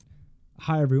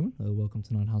Hi everyone, welcome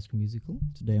to Night High School Musical.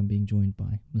 Today I'm being joined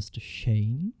by Mr.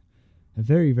 Shane, a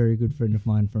very, very good friend of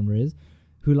mine from Res,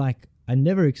 who I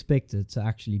never expected to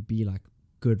actually be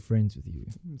good friends with you.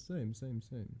 Same.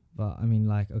 But I mean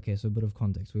okay, so a bit of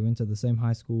context. We went to the same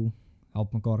high school,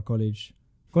 helped Makar College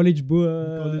boy.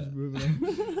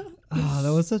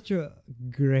 That was such a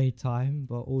great time,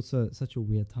 but also such a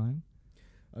weird time.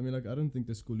 I mean, I don't think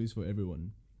the school is for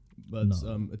everyone, but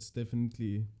No. it's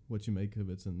definitely what you make of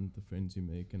it and the friends you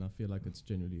make, and I feel like it's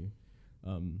generally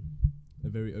a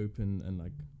very open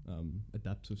and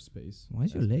adaptive space. Why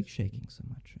is your leg shaking so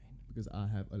much, Shane? Because I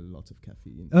have a lot of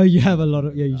caffeine. Oh, you have a lot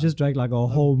of... Yeah, you just drank a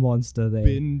whole monster there.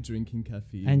 Been drinking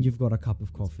caffeine. And you've got a cup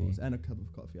of coffee. And a cup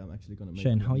of coffee. I'm actually going to make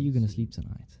Shane, how are you going to soon. sleep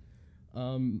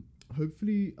tonight?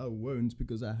 Hopefully I won't,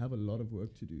 because I have a lot of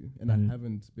work to do, and And I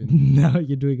haven't been... Now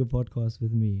you're doing a podcast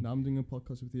with me. Now I'm doing a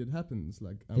podcast with you. It happens.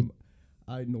 It-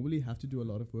 I normally have to do a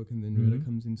lot of work, and then Mhm. Rita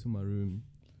comes into my room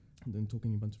and then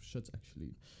talking a bunch of shit,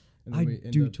 actually. And then I we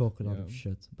end do up- talk a lot yeah. of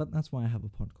shit, but that's why I have a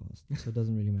podcast, so it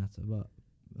doesn't really matter. But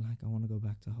I want to go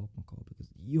back to Help McCall because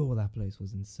that place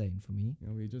was insane for me.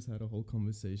 Yeah, we just had a whole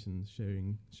conversation,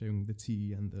 sharing the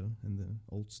tea and the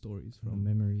old stories From from.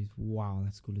 memories, wow,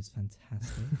 that school is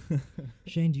fantastic.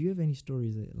 Shane, do you have any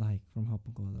stories from Help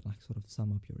McCall that sort of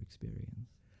sum up your experience?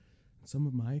 Some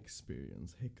of my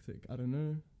experience, hectic. I don't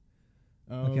know.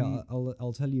 Okay,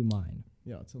 I'll tell you mine.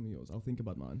 Yeah, tell me yours. I'll think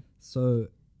about mine. So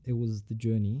it was the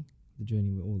journey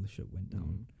where all the shit went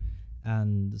down.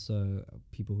 And so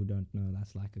people who don't know,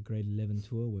 that's like a grade 11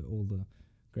 tour where all the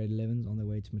grade 11s on their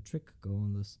way to matric go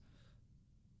on this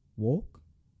walk,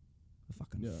 a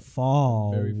fucking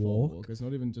far Very far walk. walk. It's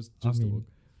not even just I a mean, walk.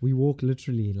 we walk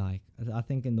literally I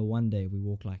think in the one day we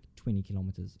walk 20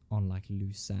 kilometers on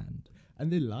loose sand.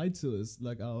 And they lied to us.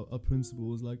 Our principal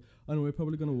was like, "I know we're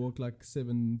probably gonna walk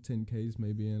 7-10 k's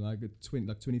maybe," and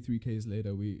 23 k's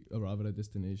later we arrive at a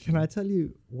destination. Can I tell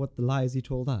you what the lies he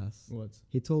told us? What?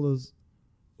 He told us,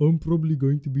 I'm probably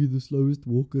going to be the slowest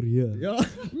walker here. Yeah.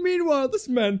 Meanwhile, this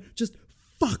man just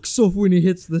fucks off when he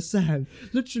hits the sand.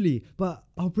 Literally. But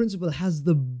our principal has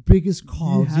the biggest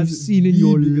calves you've seen in the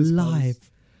your biggest life.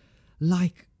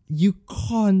 You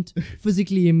can't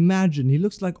physically imagine. He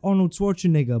looks like Arnold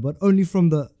Schwarzenegger, but only from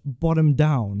the bottom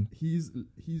down. He's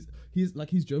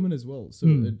German as well, so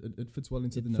it fits well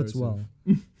into the narrative. Fits well.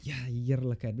 Yeah,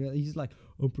 he's like,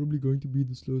 I'm probably going to be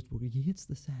the slowest walker. He hits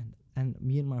the sand. And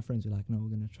me and my friends were like, no, we're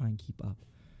going to try and keep up.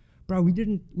 Bro,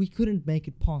 we couldn't make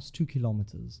it past 2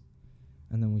 kilometers.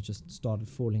 And then we just started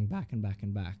falling back and back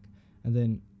and back. And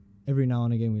then every now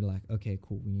and again, we're like, okay,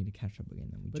 cool, we need to catch up again.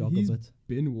 Then we jog a bit.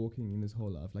 Been walking in his whole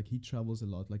life. He travels a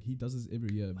lot. He does this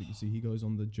every year because he goes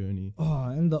on the journey. Oh,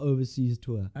 and the overseas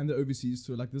tour. And the overseas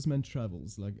tour. This man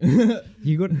travels.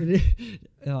 You got...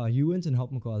 you went and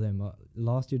helped McCall then, but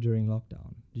last year during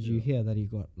lockdown, did you hear that he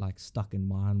got stuck in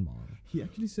Myanmar? He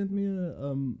actually sent me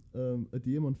a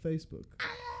DM on Facebook.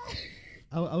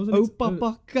 I was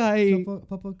Papa Kai.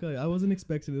 Papa Kai. I wasn't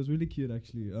expecting it. It was really cute,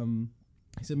 actually.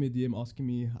 He sent me a DM asking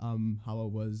me how I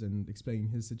was and explaining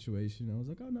his situation. I was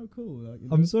like, oh no, cool.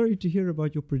 I'm sorry to hear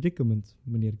about your predicament,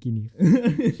 meneer Kinich.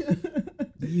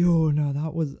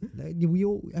 That was...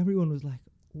 everyone was like,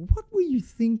 what were you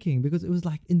thinking? Because it was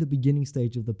in the beginning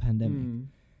stage of the pandemic.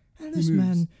 And this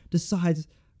man decides,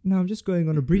 no, I'm just going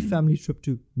on a brief family trip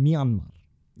to Myanmar.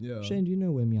 Yeah. Shane, do you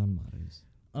know where Myanmar is?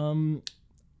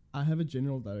 I have a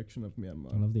general direction of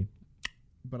Myanmar. I love the...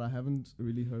 But I haven't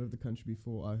really heard of the country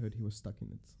before. I heard he was stuck in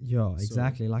it. Yeah,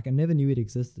 exactly. I never knew it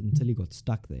existed until he got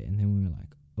stuck there. And then we were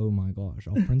like, oh my gosh,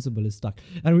 our principal is stuck.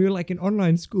 And we were in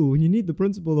online school when you need the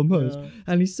principal the most. Yeah.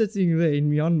 And he's sitting there in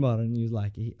Myanmar and he's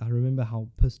I remember how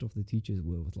pissed off the teachers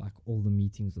were with all the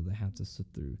meetings that they had to sit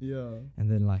through. Yeah. And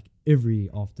then every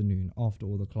afternoon after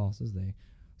all the classes, they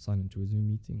sign into a Zoom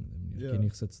meeting. And then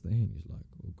Kinich sits there and he's like,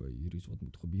 okay, hier is wat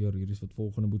moet gebeur, hier is wat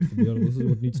volgende moet gebeur, this is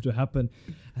what needs to happen.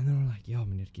 And then we're like, ja,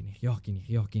 meneer Kinich, ja, Kinich,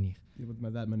 ja, Kinich. Yeah,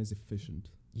 but that man is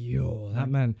efficient. Yo, that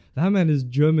man is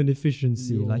German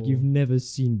efficiency like you've never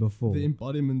seen before. The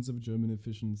embodiments of German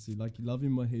efficiency. You love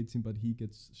him or hate him, but he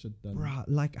gets shit done.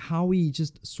 Bruh, how he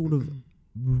just sort of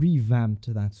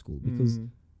revamped that school. Because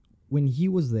when he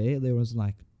was there was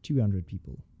 200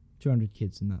 people, 200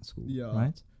 kids in that school,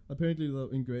 right? Apparently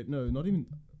in grade... No, not even...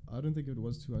 I don't think it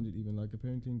was 200 even.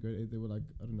 Apparently in grade 8, they were I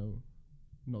don't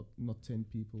know, not 10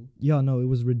 people. Yeah, no, it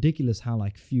was ridiculous how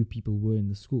few people were in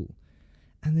the school.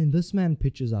 And then this man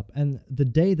pitches up. And the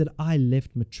day that I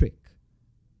left matric,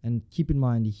 and keep in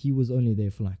mind, he was only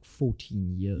there for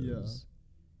 14 years. Yeah.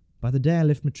 By the day I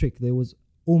left matric, there was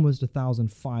almost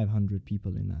 1,500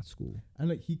 people in that school. And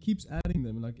like he keeps adding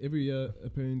them. Like every year,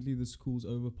 apparently the school's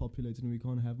overpopulated and we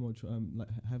can't have more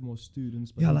have more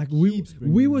students. But Yeah, he like keeps we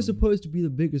bringing were them. supposed to be the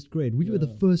biggest grade. We were the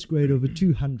Yeah. first grade over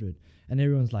 200, and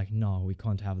everyone's like, "No, we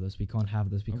can't have this. We can't have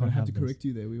this. We I'm can't gonna have have to this." correct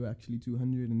you there. We were actually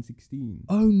 216.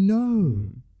 Oh no!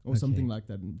 Or something Okay. like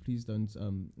that. And please don't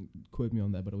quote me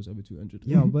on that, but I was over 200.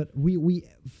 Yeah, but we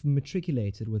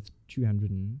matriculated with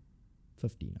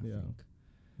 215, I Yeah. think,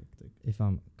 Hectic. if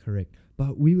I'm correct.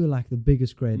 But we were like the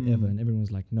biggest grade ever, Mm. and everyone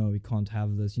was like, "No, we can't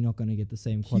have this. You're not going to get the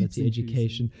same Keeps quality increasing.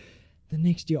 education." The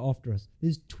next year after us,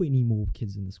 there's 20 more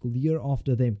kids in the school. The year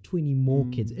after them, 20 more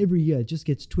kids. Every year, it just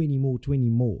gets 20 more, 20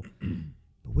 more.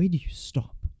 But where do you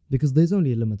stop? Because there's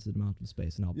only a limited amount of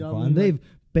space in Yeah, I Albuquerque, mean, and like- they've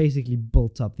basically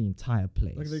built up the entire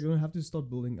place. Like they're gonna have to start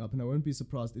building up, and I won't be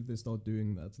surprised if they start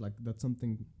doing that. Like that's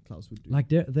something Klaus would do. Like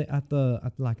they're at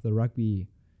like the rugby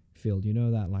field, you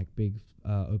know, that like big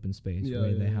open space Yeah,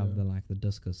 where yeah, they have yeah. the like the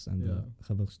discus and the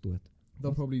gewigstoot.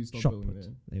 They'll probably start Shot building put.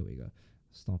 there. There we go.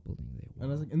 Start building there. And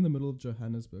Wow. it's like in the middle of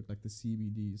Johannesburg, like the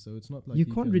CBD. So it's not like you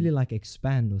can't can- really like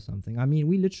expand or something. I mean,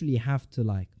 we literally have to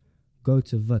like go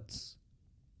to Wits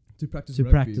to practice to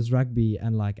rugby. practice rugby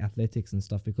and like athletics and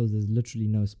stuff because there's literally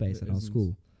no space There at our isn't.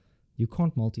 school. You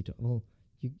can't multitask. Well,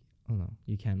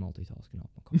 you can multitask in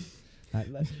Albuquerque.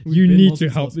 We've You been need to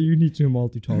help. multitasking. You need to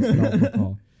multitask in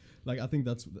Albuquerque. Like I think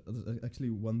that's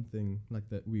actually one thing like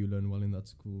that we learn well in that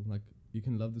school. Like you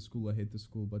can love the school or hate the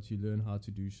school, but you learn how to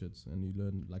do shit, and you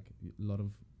learn like a lot of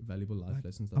valuable life Like,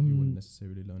 lessons that you wouldn't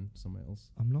necessarily learn somewhere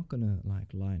else. I'm not gonna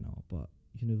like lie now, but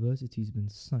university's been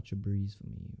such a breeze for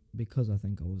me because I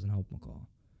think I was in Albuquerque.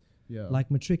 Yeah, Like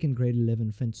matric in grade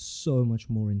 11 felt so much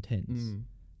more intense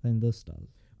than this does.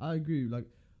 I agree. Like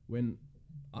when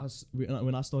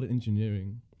when I started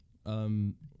engineering,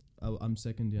 I'm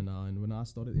second year now, and when I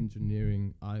started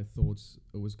engineering, I thought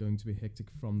it was going to be hectic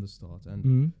from the start.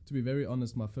 And to be very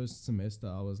honest, my first semester,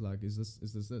 I was like, "Is this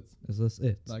it?" Is this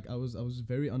it? Like I was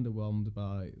very underwhelmed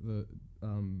by the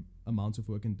amount of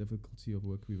work and difficulty of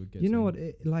work we were getting. You know what?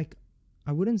 Like,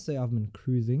 I wouldn't say I've been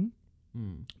cruising,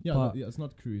 Yeah, but- yeah, it's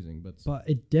not cruising, but but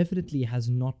it definitely has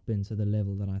not been to the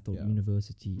level that I thought Yeah.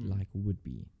 university Mm. like would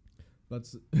be.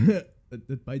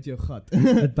 it bite your gut.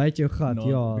 It bite your gut, No,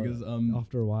 yeah. because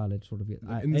after a while, it sort of get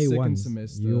like in the second A1s,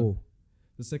 semester, yo.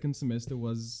 the second semester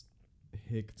was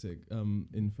hectic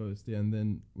in first year, and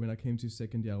then when I came to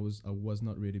second year, I was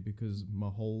not ready because my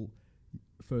whole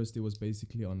first year was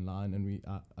basically online, and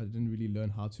I didn't really learn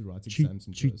how to write exams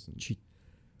in person. Cheat.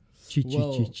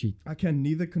 I can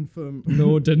neither confirm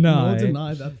Nor deny. nor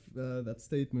deny that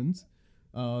statement.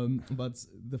 But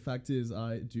the fact is,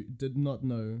 I did not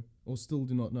know, or still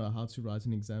do not know, how to write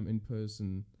an exam in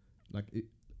person, like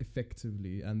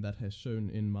effectively, and that has shown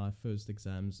in my first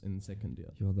exams in second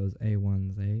year. Yo, those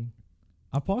A1s, eh?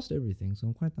 I passed everything, so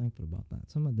I'm quite thankful about that.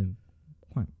 Some of them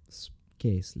quite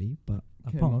scarcely, but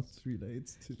I Cannot passed. relate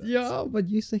to that. Yeah, but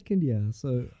you second year,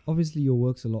 so obviously your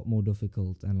work's a lot more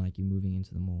difficult, and like you're moving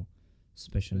into the more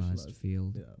specialized Specialised,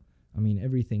 field. Yeah. I mean,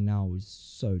 everything now is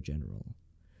so general.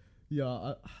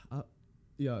 Yeah,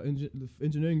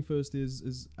 engineering first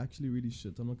is actually really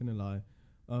shit. I'm not gonna lie,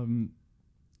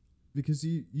 because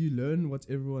you learn what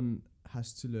everyone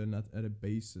has to learn at a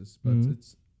basis, but Mhm.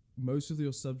 it's most of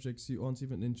your subjects you aren't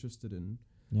even interested in.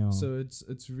 Yeah. So it's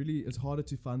harder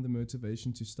to find the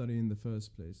motivation to study in the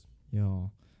first place. Yeah.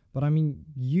 But I mean,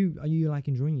 are you like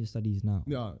enjoying your studies now?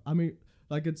 Yeah, I mean,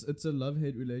 like it's a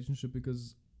love-hate relationship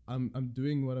because I'm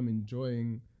doing what I'm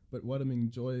enjoying, but what I'm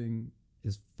enjoying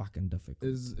It's fucking difficult.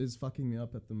 is fucking me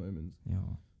up at the moment. Yeah.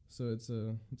 So it's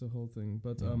a whole thing.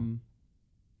 But Yeah.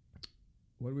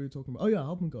 what were we talking about? Oh yeah,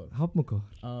 help me God. Help me God.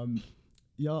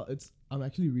 Yeah, I'm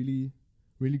actually really,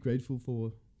 really grateful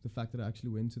for the fact that I actually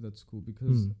went to that school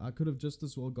because I could have just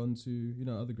as well gone to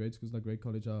other grade schools like Great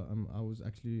College. I was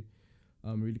actually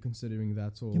really considering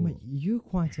that. Or Yeah, but you're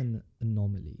quite an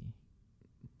anomaly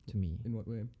to me. in what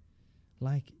way?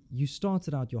 Like, you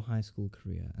started out your high school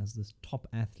career as this top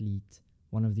athlete,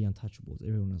 one of the untouchables.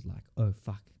 Everyone was like, oh,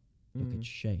 fuck, look at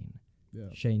Shane. Yeah.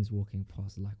 Shane's walking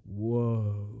past, like,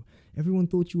 whoa. Everyone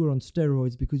thought you were on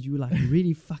steroids because you were, like,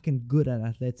 really fucking good at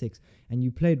athletics. And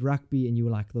you played rugby and you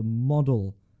were, like, the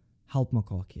model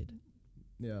Helpmakar kid.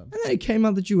 Yeah. And then it came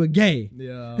out that you were gay.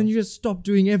 Yeah. And you just stopped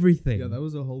doing everything. Yeah, that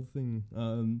was a whole thing.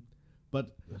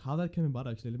 But how that came about,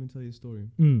 actually, let me tell you a story.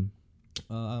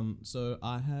 So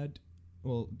I had,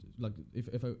 well, like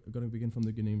if I'm gonna begin from the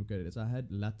beginning, I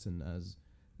had Latin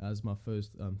as my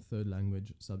first third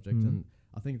language subject, and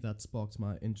I think that sparked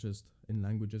my interest in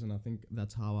languages, and I think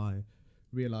that's how I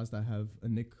realized I have a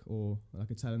nick or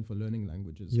like a talent for learning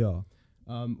languages. Yeah.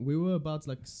 We were about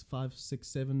like 5, 6,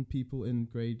 7 people in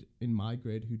my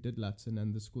grade who did Latin,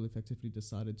 and the school effectively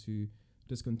decided to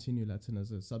discontinue Latin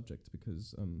as a subject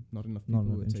because not enough people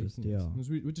were taking it. Yeah. It was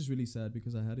which is really sad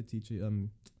because I had a teacher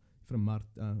from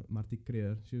Marti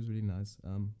Creer. She was really nice.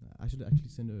 I should actually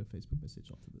send her a Facebook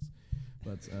message after this.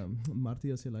 But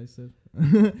Marti, as you said.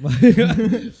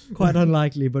 Quite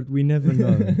unlikely, but we never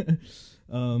know.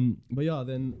 But yeah,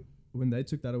 then when they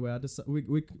took that away,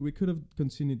 we could have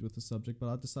continued with the subject, but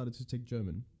I decided to take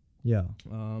German. Yeah.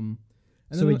 And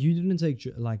so wait, you didn't take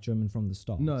German from the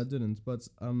start? No, I didn't. But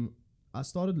I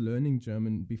started learning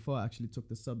German before I actually took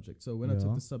the subject. So when I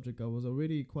took the subject, I was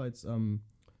already quite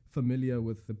familiar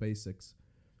with the basics.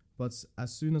 But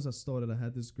as soon as I started, I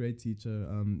had this great teacher,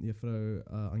 Juffrouw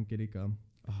Angelica.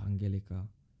 Oh, Angelica.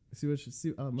 She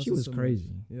was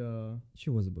crazy. Yeah. She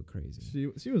was a bit crazy.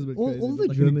 She was a bit crazy. All the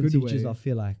like German teachers, I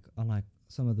feel like, are like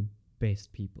some of the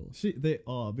best people. They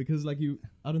are, because like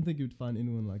I don't think you'd find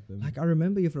anyone like them. Like I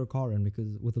remember Juffrouw Karen,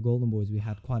 because with the Golden Boys we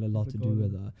had quite a lot to do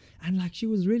with her, and like she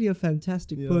was really a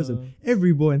fantastic person.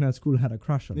 Every boy in that school had a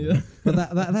crush on her, but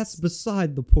that's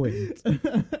beside the point.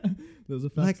 There's a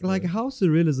fact like how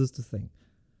surreal is this to think?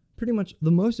 Pretty much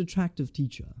the most attractive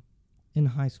teacher in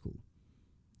high school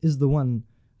is the one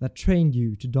that trained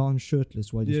you to dance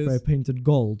shirtless while you spray painted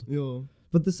gold. Yeah.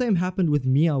 But the same happened with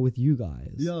Mia with you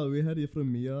guys. Yeah, we had it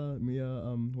from Mia,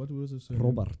 what was her surname?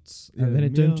 Roberts. Yeah, and then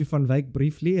it turned to Van Wyk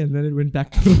briefly, and then it went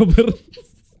back to Roberts.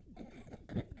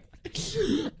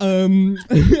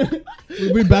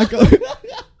 We'll be back.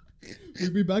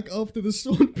 We'll be back after the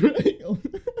short break.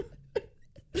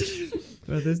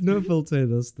 But there's no filter in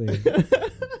this thing.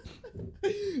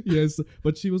 Yes,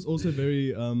 but she was also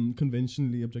very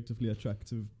conventionally, objectively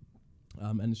attractive,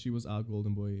 and she was our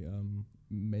Golden Boy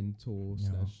mentor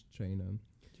 / trainer.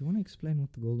 Do you want to explain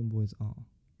what the Golden Boys are?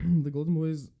 The Golden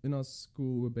Boys in our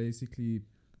school were basically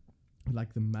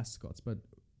like the mascots, but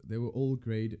they were all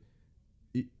grade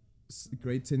 10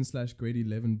 / grade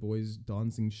 11 boys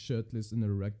dancing shirtless in a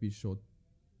rugby short,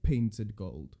 painted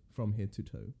gold from head to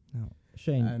toe. Now,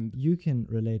 Shane, you can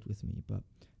relate with me, but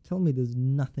tell me there's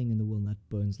nothing in the world that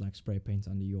burns like spray paint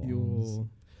under your arms.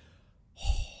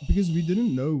 Because we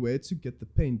didn't know where to get the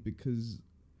paint, because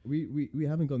we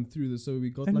haven't gone through this, so we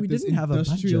got and like we this didn't have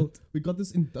industrial. a budget. We got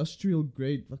this industrial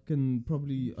grade fucking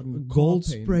probably gold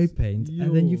spray paint,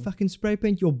 and then you fucking spray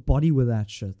paint your body with that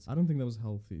shit. I don't think that was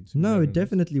healthy. No, it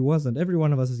definitely wasn't. Every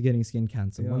one of us is getting skin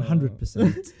cancer,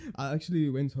 100%. I actually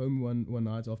went home one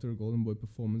night after a Golden Boy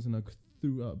performance, and I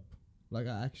threw up. Like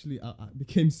I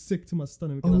became sick to my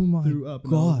stomach, and I threw up.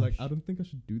 And I was like, I don't think I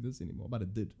should do this anymore, but I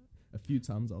did a few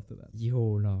times after that.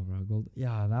 No, bro, gold.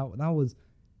 Yeah, that was.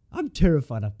 I'm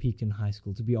terrified I peaked in high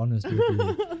school, to be honest with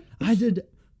you. I did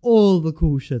all the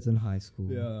cool shit in high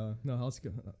school. Yeah, no,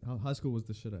 high school was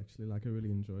the shit, actually. Like, I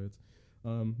really enjoy it.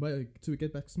 But to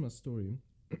get back to my story,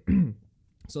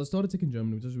 so I started taking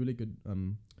German, which was a really good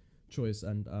choice.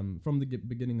 And from the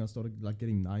beginning, I started like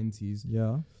getting 90s.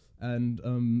 Yeah. And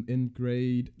in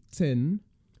grade 10,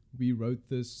 we wrote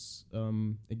this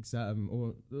exam.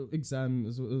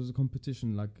 It was a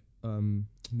competition, like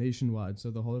nationwide.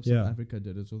 So the whole of South Africa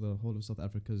did it. So the whole of South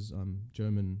Africa's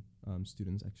German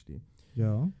students, actually.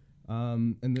 Yeah.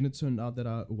 And then it turned out that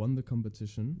I won the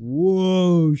competition.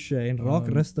 Whoa, Shane. Raak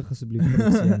rustig asseblief.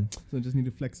 So I just need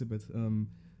to flex a bit.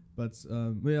 But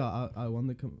yeah, I won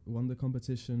the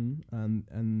competition,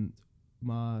 and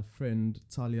my friend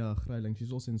Talia Greiling,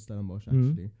 she's also in Stellenbosch,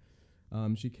 actually.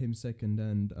 She came second,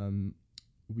 and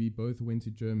we both went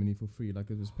to Germany for free. Like,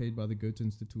 it was paid by the Goethe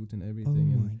Institute and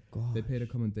everything. Oh my god! They paid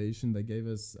accommodation. They gave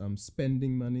us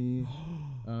spending money.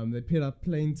 They paid our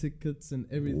plane tickets and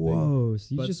everything. Whoa!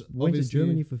 So you just went to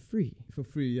Germany for free? For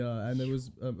free, yeah. And it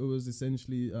was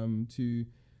essentially to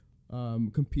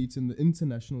compete in the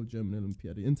International German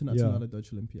Olympiade, Internationale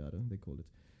Deutsche Olympiade, they called it.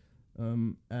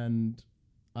 And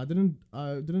I didn't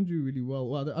do really well.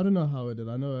 Well, I don't know how I did.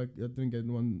 I know I didn't get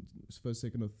one first,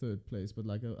 second, or third place, but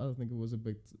like I think it was a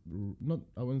bit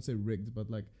I wouldn't say rigged, but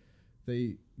like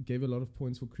they gave a lot of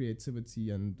points for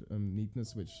creativity and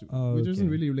neatness, which isn't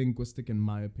really linguistic in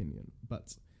my opinion.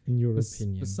 But in your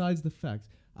opinion, besides the fact,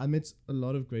 I met a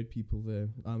lot of great people there,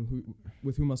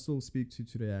 with whom I still speak to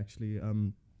today, actually.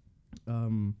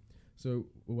 So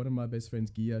one of my best friends,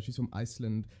 Gia, she's from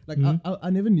Iceland. Like, I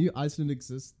never knew Iceland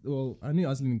existed. Well, I knew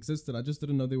Iceland existed. I just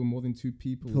didn't know there were more than 2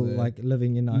 people there, like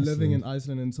living in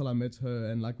Iceland. Until I met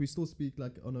her, and like we still speak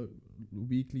like on a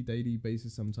weekly, daily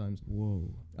basis sometimes. Whoa.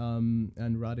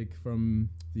 And Radik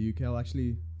from the UK. I'll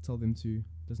actually tell them to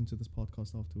listen to this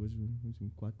podcast afterwards, which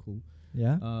is quite cool.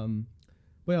 Yeah.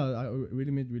 But yeah, I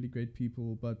really met really great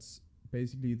people. But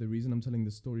basically, the reason I'm telling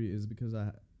this story is because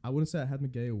I wouldn't say I had my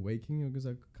gay awakening because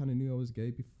I kind of knew I was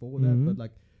gay before that, but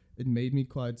like it made me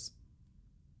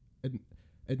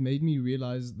it made me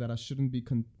realize that I shouldn't be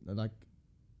content.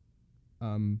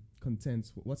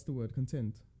 What's the word?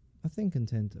 Content. I think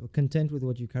content with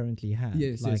what you currently have.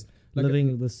 Yes, like yes.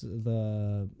 living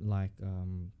the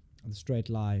straight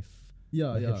life,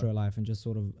 the hetero life, and just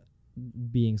sort of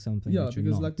being something. Yeah, that you're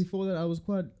because not. like before that, I was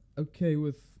quite okay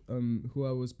with who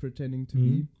I was pretending to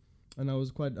be, and I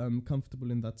was quite comfortable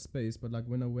in that space. But like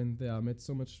when I went there, I met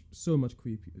so many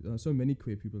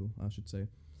queer people, I should say.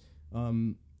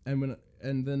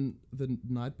 And then the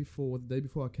day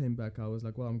before I came back, I was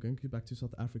like, well, I'm going to go back to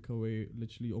South Africa where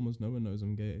literally almost no one knows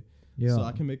I'm gay. Yeah. So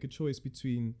I can make a choice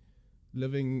between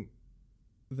living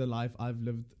the life I've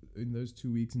lived in those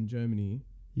 2 weeks in Germany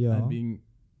and being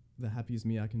the happiest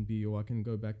me I can be, or I can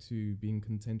go back to being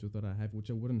content with what I have, which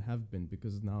I wouldn't have been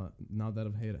because now that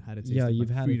I've had a taste of you've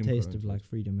like had freedom, a taste of like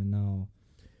freedom, and now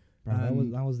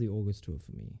that was the August tour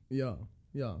for me.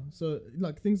 Yeah. So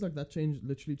like things like that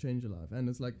literally change your life. And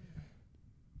it's like,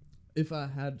 if I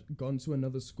had gone to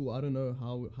another school, I don't know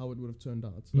how it would have turned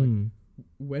out. Like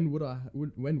when would I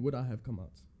have come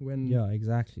out?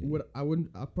 Exactly.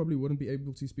 I probably wouldn't be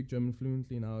able to speak German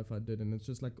fluently now if I did. And it's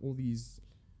just like all these.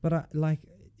 But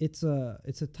it's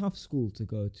a tough school to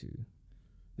go to.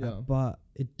 Yeah. But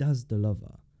it does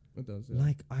deliver. It does. Yeah.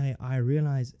 Like I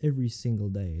realize every single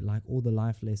day, like all the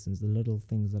life lessons, the little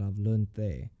things that I've learned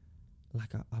there,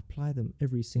 like I apply them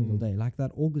every single day. Like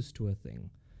that August tour thing.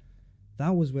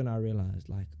 That was when I realized,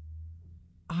 like,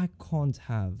 I can't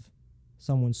have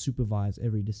someone supervise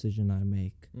every decision I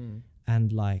make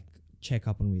and like check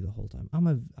up on me the whole time.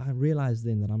 I realized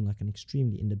then that I'm like an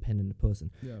extremely independent person.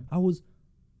 Yeah. I was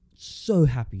so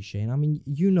happy, Shane. I mean,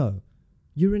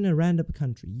 you're in a random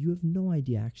country. You have no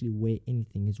idea actually where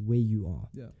anything is, where you are.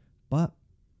 Yeah. But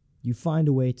you find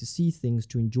a way to see things,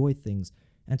 to enjoy things,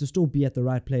 and to still be at the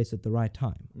right place at the right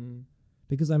time.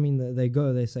 Because, I mean,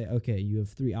 they say, okay, you have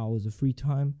 3 hours of free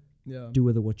time. Yeah. Do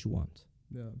with it what you want.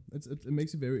 Yeah. It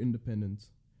makes you very independent,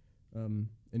 in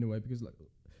a way, because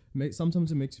like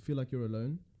sometimes it makes you feel like you're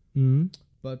alone.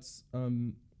 But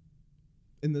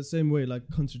in the same way, like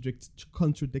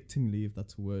contradictingly, if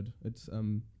that's a word, it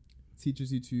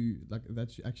teaches you to like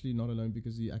that you're actually not alone,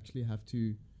 because you actually have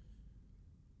to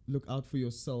look out for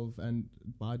yourself, and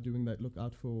by doing that, look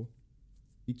out for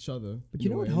each other. But you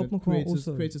know what Helpmacron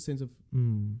also creates a sense of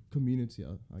community,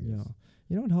 I guess. Yeah.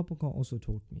 You know what Helpmacron also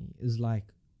taught me is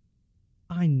like,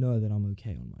 I know that I'm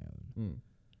okay on my own.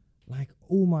 Like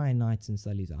all my nights in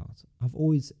Sally's out, I've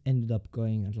always ended up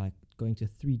going to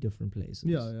 3 different places.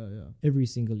 Yeah. Every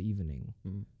single evening,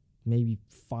 maybe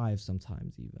 5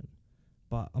 sometimes even.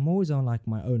 But I'm always on like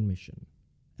my own mission,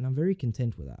 and I'm very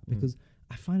content with that because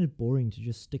I find it boring to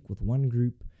just stick with one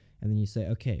group and then you say,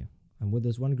 okay, I'm with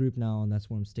this one group now and that's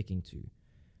what I'm sticking to.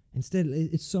 Instead,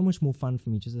 it's so much more fun for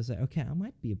me just to say, okay, I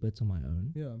might be a bit on my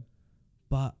own. Yeah.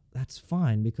 But that's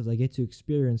fine because I get to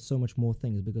experience so much more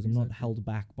things because I'm not held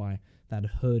back by that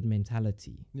herd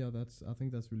mentality. Yeah, I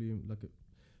think that's really like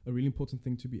a really important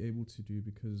thing to be able to do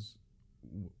because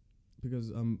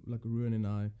like Ruan and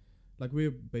I, like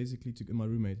we're basically my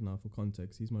roommate now for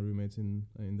context. He's my roommate in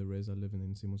the res I live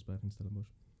in Simonsberg and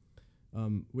Stellenbosch.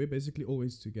 We're basically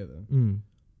always together.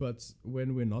 But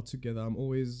when we're not together, I'm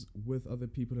always with other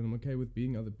people, and I'm okay with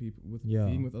being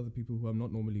being with other people who I'm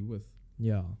not normally with.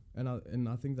 Yeah. And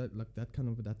I think that like that kind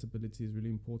of adaptability is really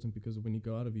important because when you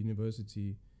go out of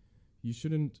university, you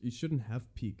shouldn't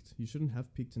have peaked. You shouldn't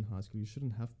have peaked in high school. You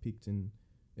shouldn't have peaked in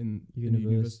a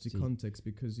university context,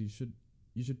 because you should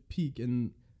peak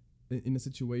in a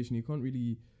situation. You can't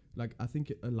really like. I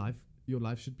think your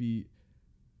life should be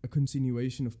a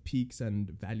continuation of peaks and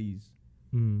valleys.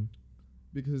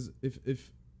 Because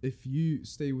if you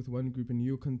stay with one group and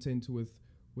you're content with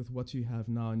what you have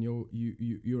now, and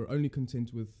you're only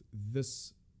content with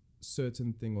this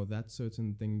certain thing or that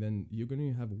certain thing, then you're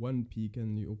going to have one peak,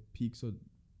 and your peaks are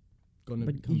going to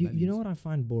become valleys. You know what I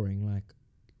find boring? Like,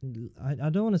 I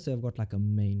don't want to say I've got like a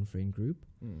main friend group,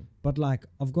 but like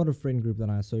I've got a friend group that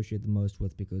I associate the most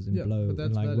with because in Blow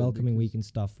and like Welcoming Week and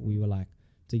stuff, we were like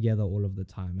together all of the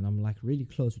time, and I'm like really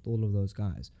close with all of those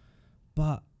guys.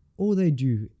 But all they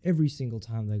do every single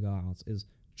time they go out is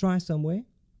try somewhere.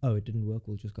 Oh, it didn't work.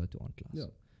 We'll just go to Ontlas. Yeah.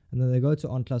 And then they go to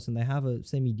Ontlas and they have a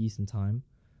semi-decent time,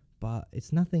 but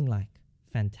it's nothing like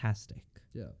fantastic.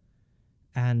 Yeah.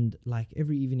 And like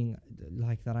every evening,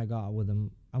 like that I go out with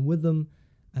them, I'm with them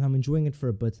and I'm enjoying it for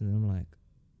a bit, and then I'm like,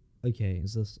 okay,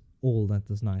 is this all that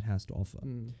this night has to offer?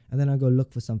 And then I go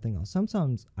look for something else.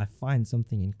 Sometimes I find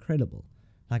something incredible,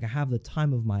 like I have the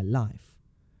time of my life,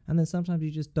 and then sometimes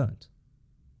you just don't.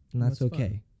 And that's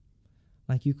okay. Fun.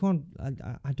 Like you can't.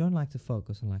 I don't like to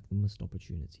focus on like the missed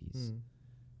opportunities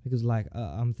because like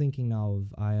I'm thinking now of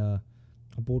I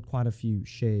bought quite a few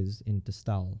shares in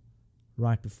Distal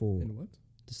right before. In what?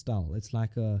 Distal. It's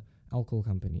like a alcohol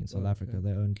company in South Africa.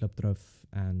 They own Klipdrif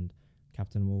and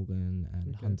Captain Morgan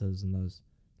and Hunters and those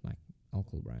like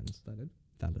alcohol brands. Valid.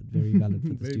 Very valid for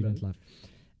the Very student valid. life.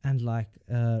 And like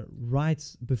right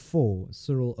before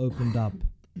Cyril opened up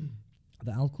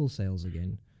the alcohol sales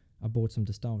again, I bought some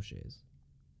Distal shares.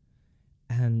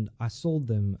 And I sold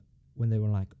them when they were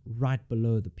like right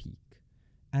below the peak.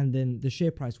 And then the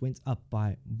share price went up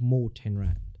by more 10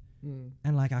 Rand.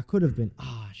 And like I could have been,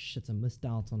 shit, I missed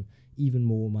out on even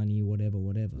more money, whatever.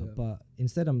 Yeah. But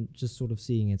instead I'm just sort of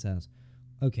seeing it as,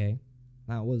 okay,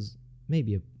 that was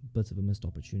maybe a bit of a missed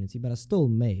opportunity, but I still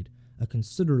made a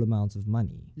considerable amount of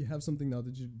money. You have something now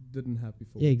that you didn't have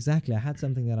before. Yeah, exactly. I had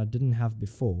something that I didn't have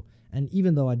before. And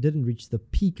even though I didn't reach the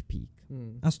peak,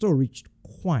 I still reached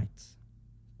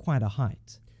quite a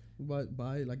height. But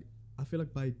I feel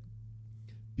like by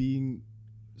being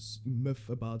miffed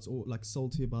about or like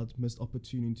salty about missed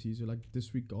opportunities or like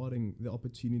disregarding the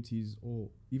opportunities or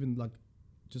even like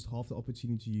just half the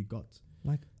opportunity you got,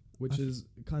 Like, which is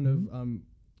kind of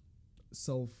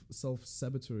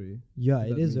self-sabotatory. Yeah,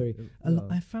 it is That very.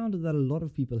 mean- I found that a lot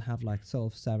of people have like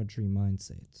self-sabotatory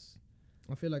mindsets.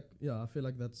 I feel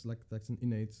like that's an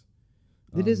innate.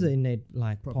 It is an innate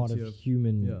like part property of of-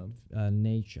 human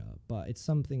nature, but it's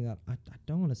something that I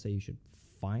don't want to say you should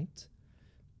fight,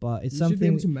 but it's You should be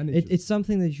able something. to manage it. It's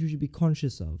something that you should be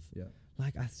conscious of. Yeah.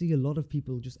 Like I see a lot of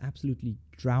people just absolutely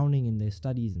drowning in their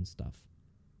studies and stuff.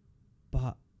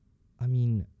 But I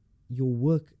mean, your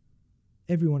work,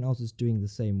 everyone else is doing the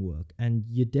same work, and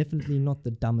you're definitely not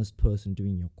the dumbest person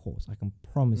doing your course. I can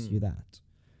promise you that.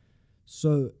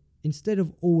 So instead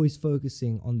of always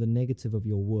focusing on the negative of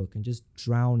your work and just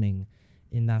drowning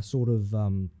in that sort of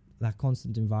that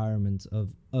constant environment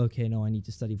of, okay, no, I need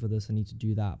to study for this, I need to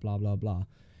do that, blah, blah, blah.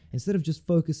 Instead of just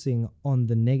focusing on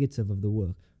the negative of the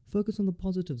work, focus on the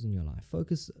positives in your life.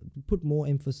 Put more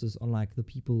emphasis on like the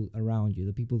people around you,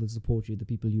 the people that support you, the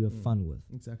people you have fun with.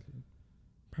 Exactly.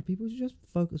 People should just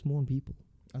focus more on people.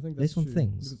 I think Less that's on true,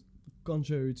 things. because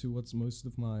contrary to what most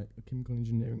of my chemical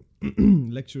engineering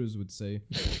lecturers would say,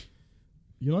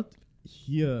 you're not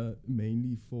here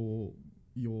mainly for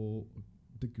your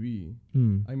degree. I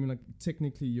mean, like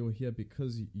technically you're here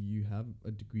because you have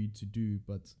a degree to do,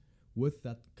 but with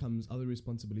that comes other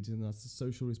responsibilities, and that's the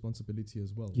social responsibility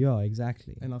as well. Yeah,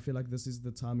 exactly. And I feel like this is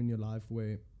the time in your life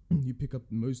where you pick up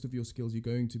most of your skills you're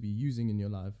going to be using in your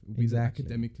life, be that Exactly.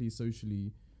 academically,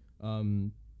 socially,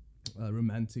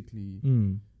 romantically.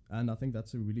 And I think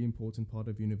that's a really important part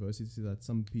of university that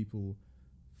some people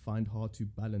find hard to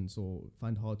balance or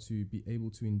find hard to be able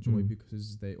to enjoy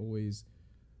because they always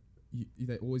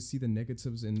see the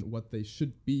negatives in what they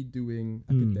should be doing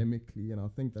academically, and I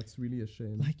think that's really a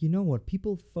shame. Like, you know what?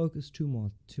 People focus too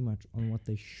much on what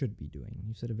they should be doing.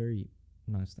 You said a very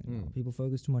nice thing. Now. People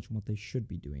focus too much on what they should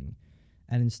be doing,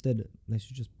 and instead they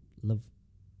should just live.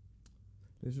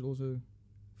 They should also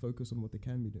focus on what they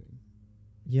can be doing.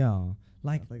 Yeah,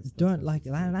 like that's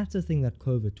that's the thing that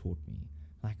COVID taught me.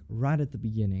 Like right at the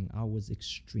beginning, I was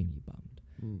extremely bummed.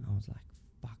 I was like,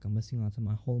 "Fuck, I'm missing out on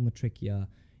my whole matric year.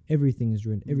 Everything is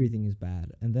ruined. Everything is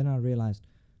bad." And then I realized,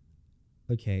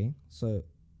 okay, so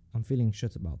I'm feeling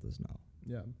shit about this now.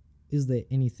 Yeah. Is there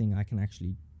anything I can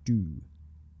actually do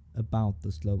about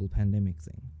this global pandemic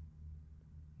thing?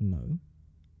 No.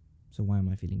 So why am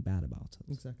I feeling bad about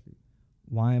it? Exactly.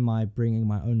 Why am I bringing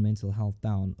my own mental health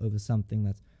down over something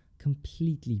that's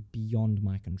completely beyond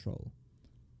my control?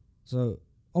 So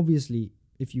obviously,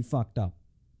 if you fucked up,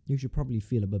 you should probably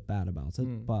feel a bit bad about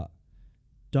it, but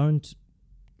don't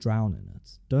drown in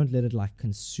it. Don't let it like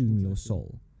consume your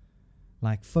soul.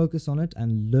 Like focus on it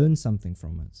and learn something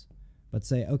from it. But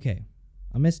say, okay,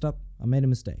 I messed up, I made a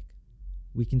mistake.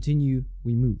 We continue,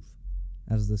 we move.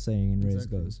 As the saying in Res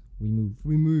goes, we move.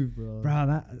 We move, bro.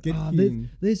 Bruh, Get keen.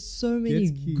 there's so many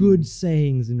Get keen. good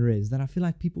sayings in Res that I feel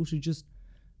like people should just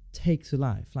take to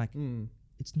life. Like,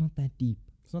 it's not that deep.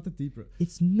 It's not that deep, bro.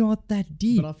 It's not that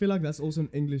deep. But I feel like that's also an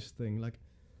English thing. Like,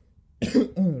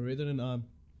 rather than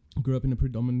grew up in a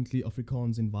predominantly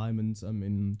Afrikaans environment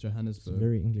in It's a Johannesburg.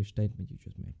 very English statement you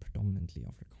just made. Predominantly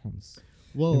Afrikaans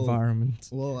Well, environment.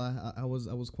 Well, I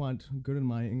was quite good in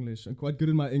my English. Well,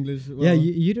 Yeah,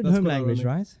 you did that's home quite language,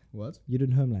 ironic. right? What? You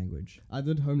did home language. I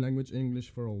did home language English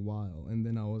for a while, and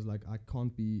then I was like, I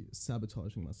can't be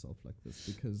sabotaging myself like this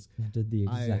because I did the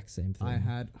exact same thing. I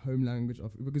had home language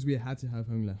because we had to have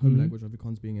home Mhm. language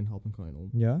Afrikaans being in Helpenkolonel,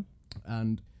 Yeah?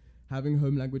 and having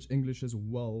home language English as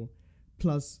well,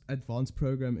 plus advanced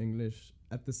program English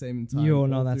at the same time.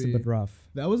 No, that's a bit rough.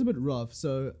 That was a bit rough.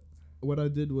 So what I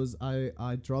did was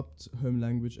I dropped home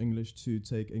language English to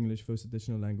take English first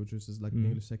additional language, which is like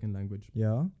English second language.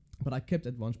 Yeah. But I kept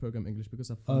advanced program English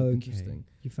because I found it interesting.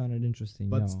 You found it interesting.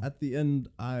 But at the end,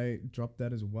 I dropped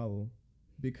that as well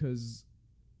because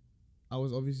I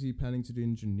was obviously planning to do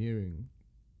engineering,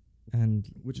 and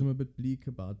which I'm a bit bleak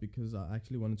about because I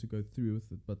actually wanted to go through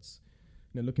with it. But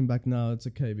looking back now, it's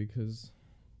okay because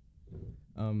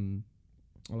I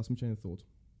lost my train of thought.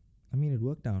 I mean, it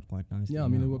worked out quite nicely. Yeah, I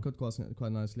mean, it worked out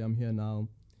quite nicely. I'm here now,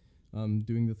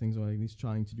 doing the things, or at least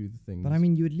trying to do the things. But I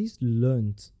mean, you at least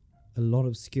learnt a lot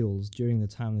of skills during the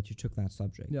time that you took that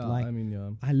subject. Yeah, like, I mean,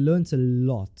 yeah. I learnt a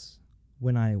lot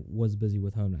when I was busy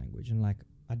with home language. And like,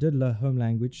 I did learn home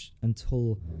language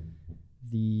until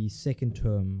the second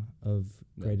term of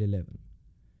grade 11.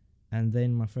 And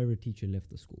then my favorite teacher left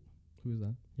the school. Who is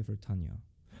that? Yifra Tanya.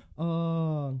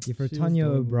 Oh, Yifra Tanya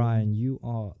O'Brien, you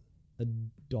are a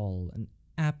doll, an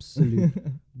absolute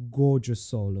gorgeous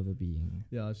soul of a being.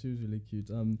 Yeah, she was really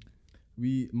cute.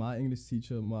 My English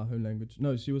teacher, my home language.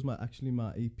 No, she was my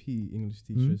AP English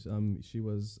teacher. She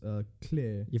was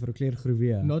Claire. Yifra Claire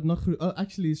Gruvier.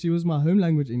 Actually, she was my home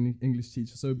language English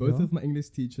teacher. So both of my English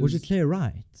teachers. Was it Claire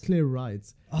Wright? Claire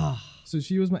Wright. Ah. So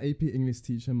she was my AP English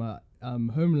teacher. My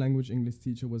home language English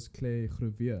teacher was Claire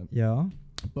Gruvier. Yeah.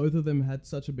 Both of them had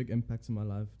such a big impact in my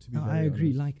life. To be very I agree.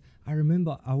 honest. Like, I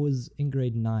remember I was in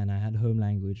grade 9. I had home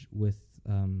language with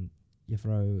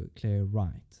Yifra Claire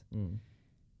Wright.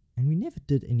 And we never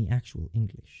did any actual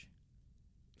English.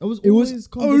 It was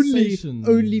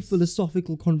only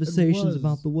philosophical conversations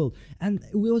about the world. And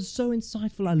it was so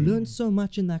insightful. I learned so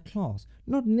much in that class.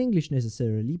 Not in English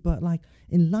necessarily, but like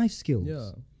in life skills.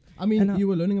 Yeah. I mean, you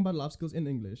were learning about life skills in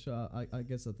English. I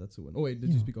guess that's the one. Oh, wait,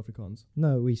 did you speak Afrikaans?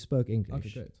 No, we spoke English. Okay,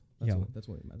 great. That's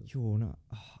what it matters.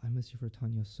 I miss you for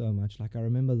Tanya so much. Like, I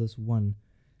remember this one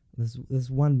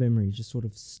memory just sort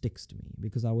of sticks to me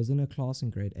because I was in a class in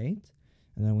grade 8.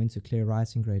 And then I went to Claire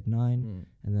Rice in grade 9.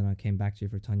 And then I came back to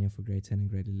Tanya for grade 10 and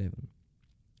grade 11.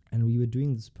 And we were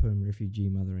doing this poem, Refugee,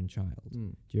 Mother and Child.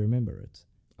 Do you remember it?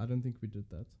 I don't think we did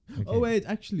that. Okay. Oh, wait,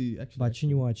 actually. By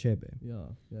Chinua Achebe.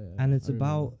 Yeah. And it's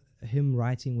about him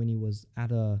writing when he was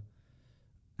at a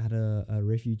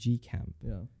refugee camp.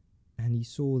 Yeah. And he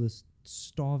saw this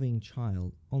starving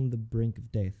child on the brink of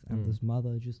death. And this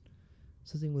mother just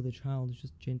sitting with the child,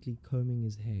 just gently combing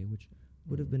his hair, which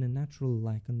would have been a natural,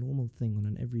 like a normal thing on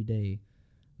an everyday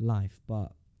life,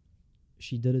 but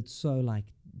she did it so like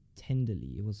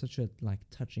tenderly. It was such a like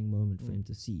touching moment for him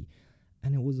to see,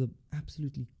 and it was a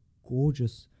absolutely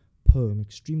gorgeous poem.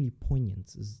 Extremely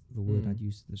poignant is the word I'd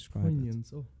use to describe poignant.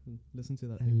 it. Oh, listen to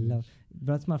that. I love.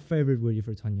 That's my favorite word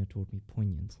for Tanya taught me.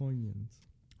 Poignant.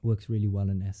 Works really well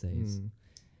in essays.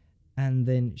 And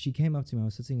then she came up to me. I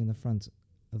was sitting in the front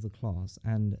of the class,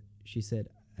 and she said.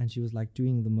 And she was like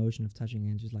doing the motion of touching,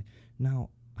 and she's like, now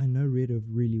I know Rita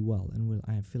really well, and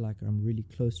I feel like I'm really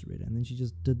close to Rita. And then she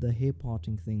just did the hair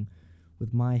parting thing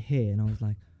with my hair, and I was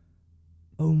like,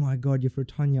 oh my God, Yifra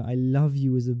Tanya, I love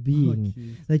you as a being.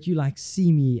 That you like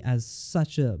see me as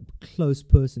such a close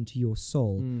person to your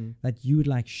soul, that you would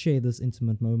like share this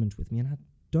intimate moment with me. And I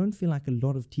don't feel like a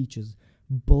lot of teachers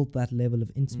build that level of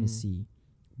intimacy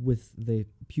with their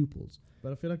pupils.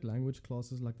 But I feel like language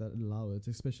classes like that allow it,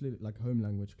 especially like home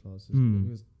language classes.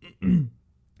 Because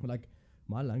like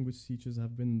my language teachers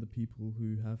have been the people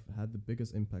who have had the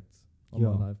biggest impact on my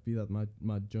life. Be that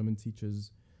my German teachers,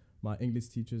 my English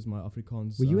teachers, my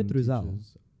Afrikaans. Were you at Rizal?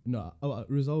 No,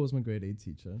 Rizal was my grade 8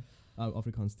 teacher,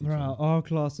 Afrikaans teacher. Bro, our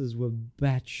classes were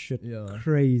batshit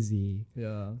crazy.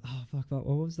 Yeah. Oh fuck! What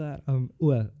was that?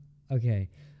 Okay.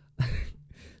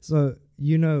 So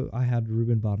I had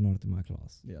Ruben Barnard in my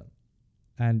class. Yeah.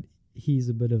 And he's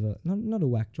a bit of a not a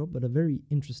whack job, but a very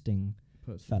interesting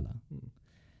fella.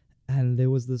 And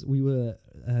there was this. We were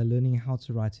learning how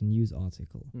to write a news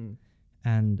article,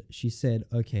 and she said,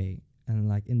 "Okay," and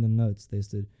like in the notes they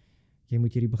said, "Jy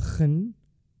moet hierdie begin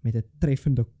met 'n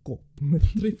treffende kop."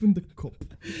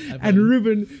 And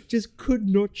Ruben just could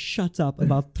not shut up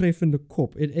about treffende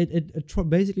kop. It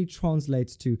basically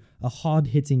translates to a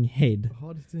hard-hitting head.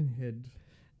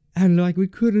 And like we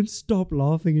couldn't stop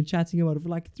laughing and chatting about it for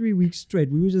like 3 weeks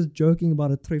straight. We were just joking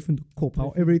about a treffende kop, how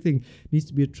everything needs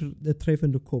to be a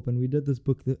treffende kop. And we did this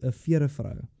book, A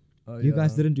Veervrou. You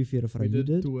guys didn't do Veervrou, you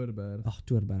did? Toerberg. Oh,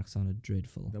 Toerberg sounded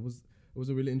dreadful. It was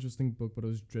a really interesting book, but it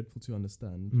was dreadful to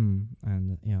understand.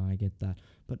 And yeah, I get that.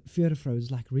 But Veervrou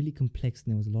is like really complex,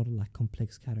 and there was a lot of like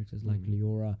complex characters, like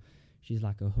Leora. She's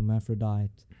like a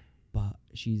hermaphrodite, but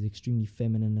she's extremely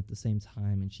feminine at the same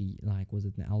time. And she like was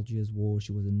at the Algiers War.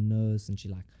 She was a nurse, and she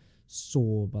like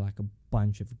saw like a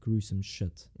bunch of gruesome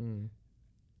shit.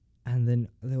 And then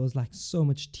there was like so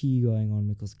much tea going on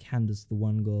because Candace, the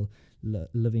one girl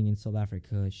living in South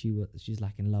Africa, she's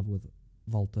like in love with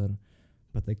Walter,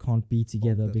 but they can't be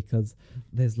together because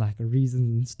there's like a reason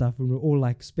and stuff, and we're all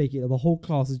like speculating. The whole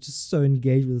class is just so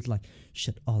engaged with it, like,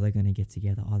 shit, are they going to get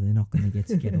together? Are they not going to get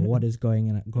together? What is going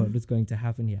to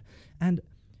happen here? And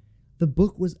the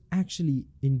book was actually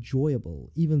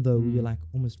enjoyable, even though we were like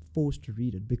almost forced to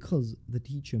read it because the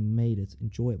teacher made it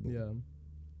enjoyable. Yeah.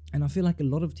 And I feel like a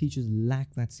lot of teachers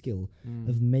lack that skill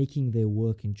of making their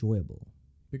work enjoyable.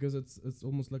 Because it's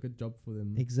almost like a job for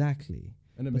them. Exactly.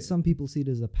 And but some people see it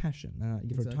as a passion.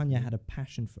 Exactly. Tanya had a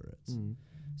passion for it.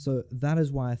 So that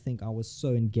is why I think I was so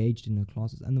engaged in her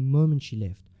classes. And the moment she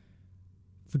left,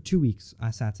 for 2 weeks, I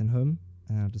sat in home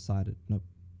and I decided, nope.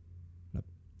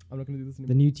 I'm not going to do this anymore.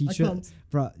 The new teacher, I can't.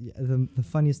 The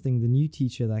funniest thing, the new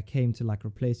teacher that came to like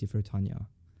replace Juffrou Tanya.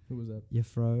 Who was that?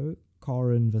 Juffrou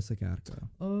Karen Wissekerke.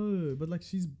 Oh, but like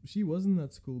she was in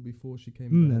that school before she came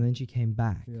back. And then she came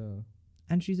back. Yeah.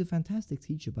 And she's a fantastic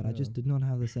teacher, but I just did not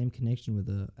have the same connection with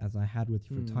her as I had with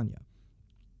Juffrou Tanya.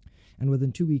 And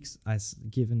within 2 weeks,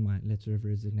 given my letter of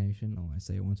resignation, or I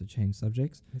say I want to change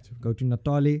subjects, go to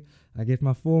Natali, I get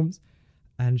my forms,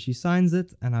 and she signs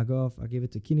it, and I go off, I give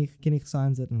it to Kinnig. Kinnig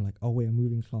signs it, and I'm like, oh, we're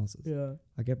moving classes. Yeah.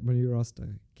 I get my new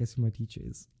roster. Guess who my teacher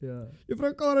is? Yeah.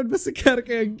 Juffrou Karen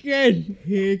Wissekerke again.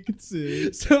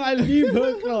 Hectic. So I leave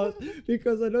her class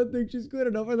because I don't think she's good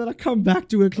enough, and then I come back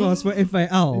to her class for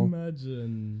FAL.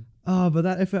 Imagine. But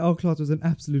that FAL class was an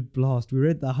absolute blast. We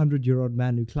read The 100-Year-Old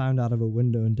Man Who Climbed Out of a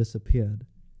Window and Disappeared.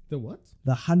 The what?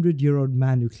 The 100-Year-Old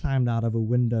Man Who Climbed Out of a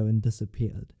Window and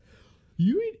Disappeared.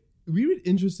 We read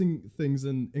interesting things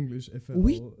in English FL.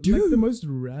 We do. Like the most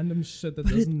random shit that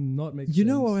does not make sense. You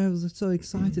know why I was so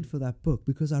excited for that book?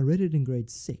 Because I read it in grade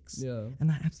 6. Yeah.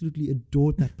 And I absolutely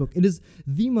adored that book. It is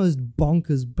the most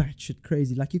bonkers, batshit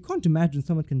crazy. Like, you can't imagine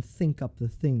someone can think up the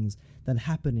things that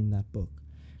happen in that book.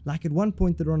 Like, at one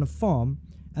point, they're on a farm,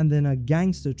 and then a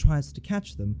gangster tries to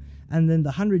catch them. And then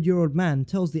the 100-year-old man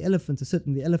tells the elephant to sit,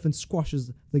 and the elephant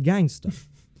squashes the gangster.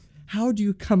 How do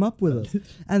you come up with it?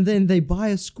 And then they buy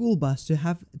a school bus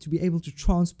to be able to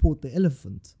transport the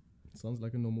elephant. Sounds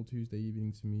like a normal Tuesday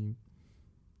evening to me.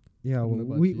 Yeah,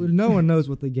 well, no one knows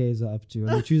what the gays are up to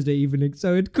on a Tuesday evening,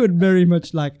 so it could very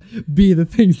much like be the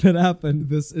things that happen.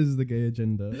 This is the gay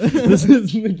agenda. This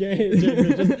is the gay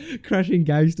agenda, just crushing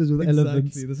gangsters with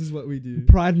elephants. Exactly, this is what we do.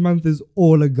 Pride Month is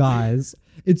all a guys.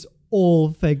 It's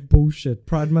all fake bullshit.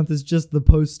 Pride Month is just the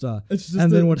poster. It's just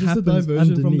and then what just happens a diversion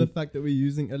underneath. from the fact that we're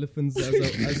using elephants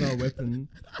as our weapon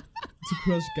to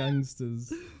crush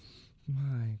gangsters.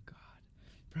 My God.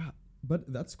 Bro.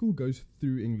 But that school goes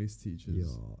through English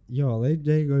teachers.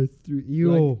 They go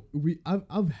through. Like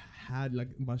I've had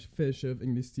like my fair share of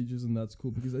English teachers in that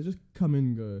school because they just come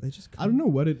and go. I don't know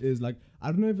what it is. Like I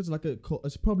don't know if it's like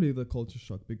it's probably the culture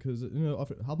shock because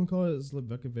Halbenkar is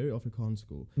like a very Afrikaans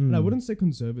school, and I wouldn't say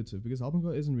conservative because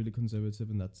Halbenkar isn't really conservative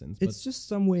in that sense. It's just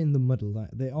somewhere in the middle. Like,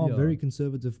 there are very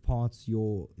conservative parts.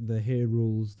 The hair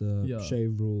rules, the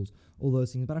shave rules, all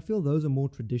those things. But I feel those are more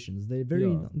traditions. They're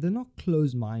they're not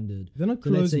closed-minded. They're not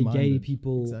closed-minded. Let's say gay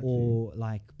people or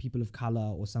like people of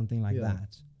color or something like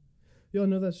that. Yeah,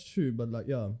 no, that's true. But like,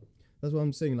 that's what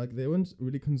I'm saying. Like, they weren't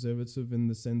really conservative in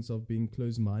the sense of being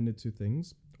closed-minded to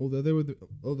things.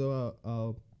 Although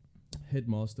our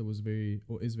headmaster is very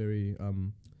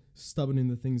stubborn in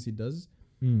the things he does.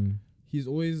 He's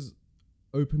always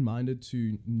open-minded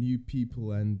to new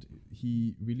people, and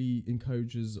he really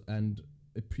encourages and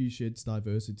appreciates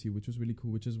diversity, which was really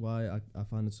cool, which is why I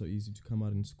find it so easy to come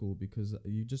out in school, because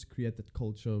you just create that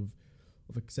culture of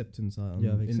acceptance,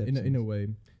 in a way.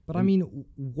 But I mean,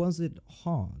 was it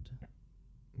hard?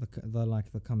 The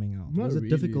coming out, was it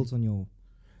difficult on your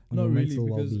mental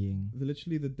well-being?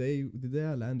 Literally the day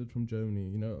I landed from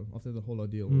Germany, after the whole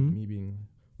ordeal of me being,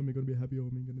 am I gonna be happy or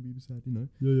am I gonna be sad?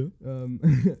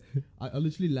 I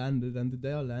literally landed, and the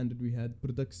day I landed, we had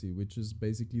Productie, which is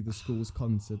basically the school's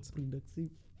concert. Productie.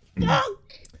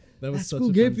 That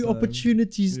school gave you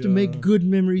opportunities to make good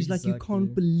memories, like you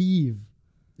can't believe.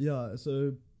 Yeah,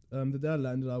 so the day I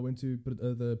landed, I went to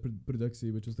the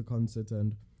Productie, which was the concert,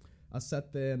 and I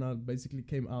sat there and I basically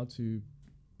came out to,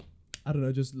 I don't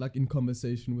know, just like in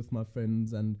conversation with my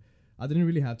friends, and I didn't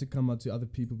really have to come out to other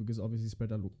people because obviously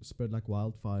spread like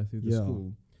wildfire through the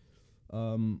school.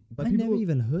 But I never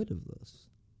even heard of this.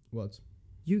 What?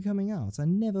 You coming out? I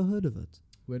never heard of it.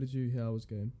 Where did you hear I was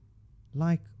going?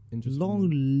 Like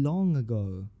long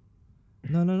ago.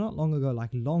 No, not long ago. Like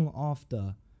long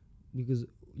after, because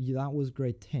that was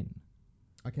grade 10.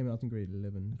 I came out in grade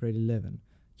 11.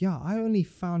 Yeah, I only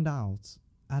found out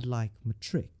at like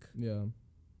matric. Yeah.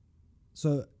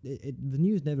 So the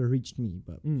news never reached me,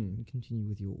 but Mm. you continue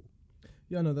with your.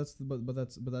 Yeah, no,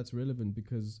 that's relevant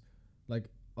because, like,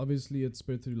 obviously it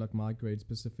spread through like my grade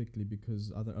specifically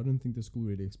because I don't think the school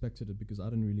really expected it because I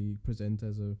didn't really present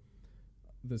as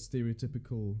the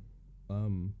stereotypical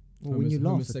Well, when you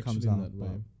laugh, it comes in out. that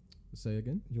way. Say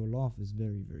again. Your laugh is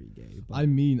very, very gay. But I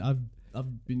mean, I've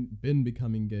been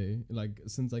becoming gay like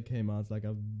since I came out. Like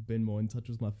I've been more in touch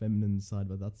with my feminine side,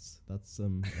 but that's a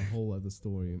whole other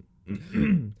story.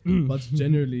 But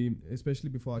generally, especially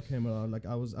before I came out, like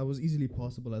I was easily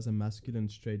possible as a masculine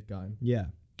straight guy. yeah.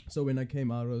 So when I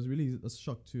came out, I was really a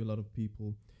shock to a lot of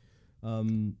people.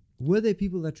 Were there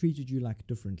people that treated you like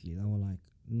differently? That were like,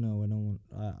 no, I don't want.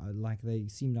 Like they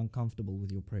seemed uncomfortable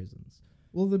with your presence.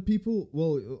 Well,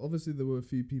 obviously there were a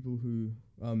few people who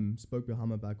spoke behind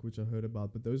my back, which I heard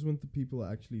about, but those weren't the people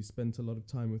I actually spent a lot of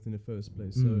time with in the first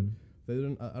place. So they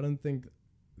don't. I don't think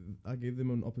I gave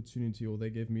them an opportunity, or they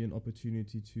gave me an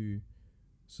opportunity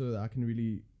so that I can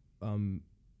really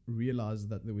realize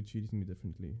that they were treating me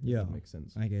differently. Yeah, if that makes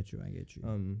sense. I get you.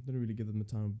 Didn't really give them the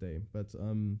time of day, but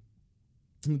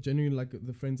genuinely, like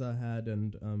the friends I had,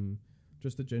 and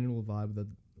just the general vibe that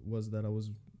I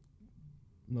was.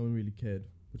 No one really cared,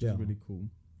 which is really cool.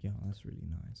 Yeah, that's really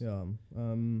nice. Yeah.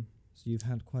 So you've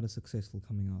had quite a successful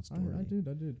coming out story. I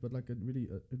did, but like it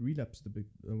relapsed a bit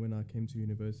when I came to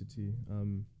university.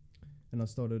 And I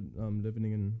started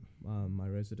living in my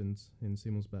residence in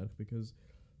Simonsberg because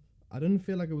I didn't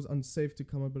feel like it was unsafe to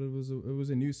come out, but it was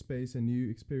a new space and new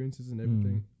experiences and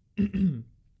everything. And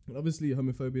obviously,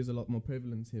 homophobia is a lot more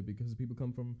prevalent here because people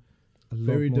come from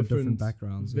very different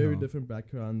backgrounds. Different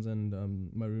backgrounds,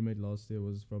 and my roommate last year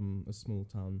was from a small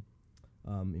town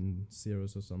in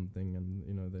Ceres or something,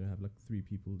 and they have like 3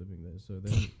 people living there, so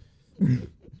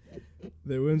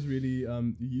they weren't really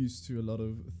used to a lot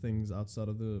of things outside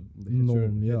of the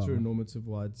heteronormative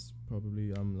whites,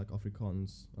 probably like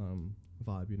Afrikaans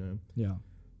vibe, Yeah.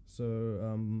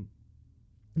 So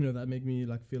that made me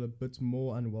like feel a bit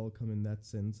more unwelcome in that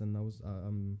sense, and I was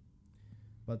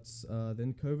But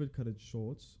then COVID cut it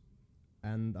short,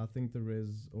 and I think the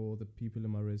res or the people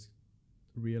in my res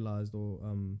realized or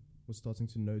was starting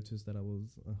to notice that I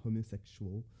was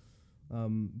homosexual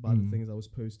by the things I was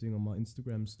posting on my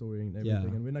Instagram story and everything.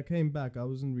 Yeah. And when I came back, I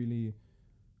wasn't really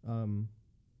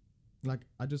like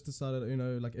I just decided,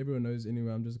 like everyone knows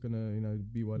anyway, I'm just gonna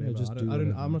be whatever.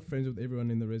 Whatever. I'm not friends with everyone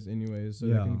in the res anyway, so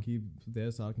they can keep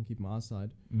their side, I can keep my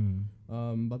side.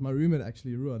 But my roommate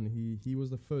actually, Ruan, he was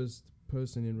the first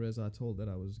person in res I told that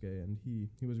I was gay, and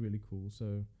he was really cool.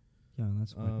 So yeah,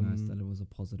 that's quite nice that it was a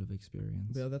positive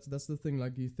experience. Yeah, that's the thing.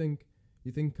 Like you think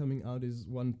coming out is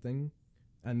one thing,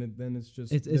 and then it's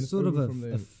just it's sort of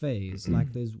a phase.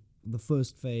 Like there's the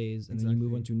first phase, and then you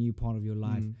move on to a new part of your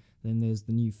life. Then there's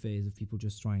the new phase of people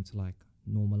just trying to like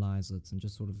normalize it and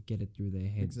just sort of get it through their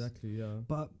heads. Exactly, yeah.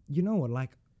 But you know what?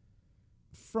 Like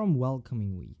from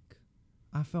welcoming week,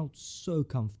 I felt so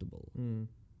comfortable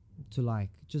to like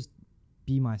just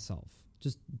be myself,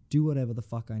 just do whatever the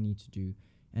fuck I need to do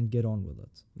and get on with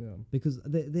it. Yeah. Because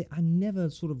I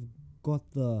never sort of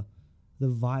got the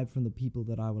vibe from the people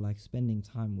that I were like spending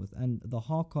time with, and the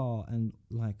haka and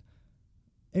like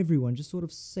everyone just sort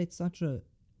of set such a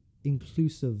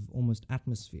inclusive almost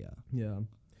atmosphere. Yeah.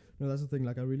 No, that's the thing.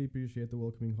 Like I really appreciate the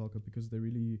welcoming haka because they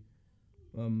really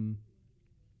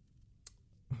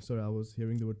sorry, I was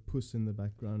hearing the word puss in the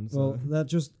background. Well,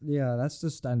 that's just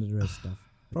standard rest stuff.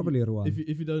 Probably Ruan.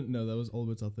 If you don't know, that was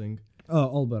Albert, I think. Oh,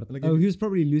 Albert. Like he was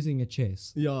probably losing a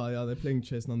chess. Yeah, they're playing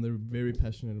chess now. They're very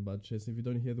passionate about chess. If you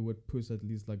don't hear the word puss at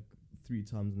least like 3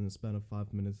 times in the span of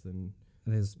 5 minutes, then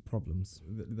there's problems.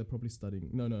 They're probably studying.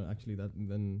 No, actually,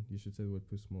 then you should say the word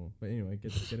puss more. But anyway,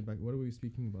 get it back. What are we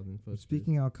speaking about in first?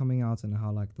 Speaking out coming out and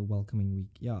how like the welcoming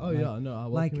week. Yeah. Oh yeah, no, our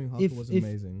welcoming haka was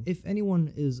amazing. If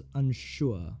anyone is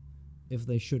unsure if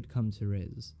they should come to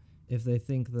res, if they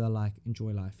think they'll like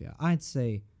enjoy life here, I'd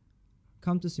say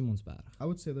come to Simonsberg. I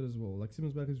would say that as well. Like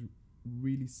Simonsberg is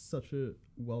really such a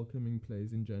welcoming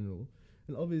place in general,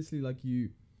 and obviously like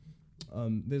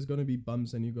there's gonna be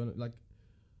bumps and you're gonna like,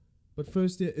 but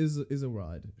first year is a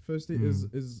ride. First year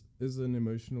is an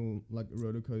emotional like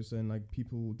roller coaster, and like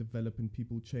people develop and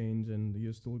people change, and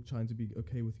you're still trying to be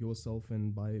okay with yourself,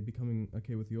 and by becoming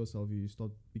okay with yourself, you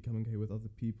start becoming okay with other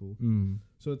people.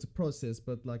 So it's a process,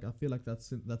 but like I feel like that's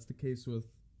the case with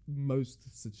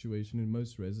most situation in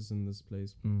most reses in this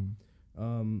place.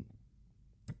 And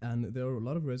there are a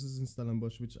lot of reses in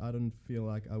Stellenbosch which I don't feel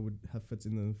like I would have fit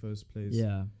in the first place.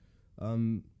 Yeah.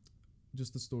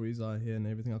 Just the stories I hear and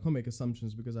everything. I can't make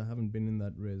assumptions because I haven't been in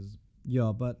that res,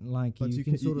 Yeah, but like But you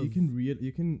can sort of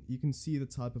you can see the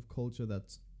type of culture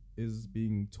that is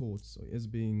being taught, so is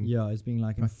being it's being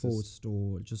like practiced. enforced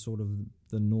or just sort of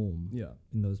the norm yeah.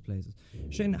 in those places.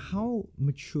 Shane, how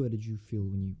mature did you feel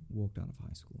when you walked out of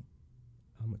high school?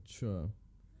 How mature?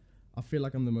 I feel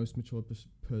like I'm the most mature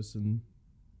person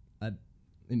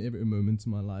in every moment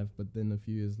in my life. But then a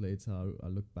few years later, I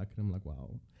look back and I'm like,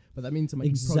 wow. But that means I'm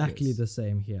making Exactly progress. the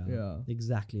same here. Yeah.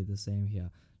 Exactly the same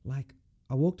here. Like,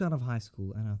 I walked out of high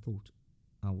school and I thought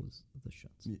I was the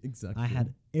shit. Exactly. I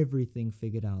had everything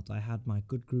figured out. I had my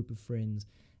good group of friends,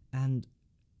 and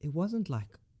it wasn't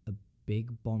like a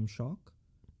big bomb shock.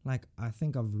 Like, I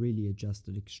think I've really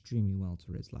adjusted extremely well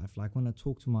to res life. Like, when I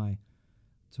talk to my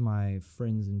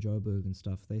friends in Joburg and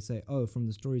stuff, they say, "Oh, from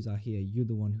the stories I hear, you're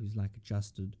the one who's like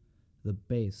adjusted the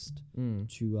best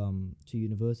to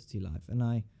university life." And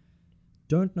I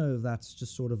don't know if that's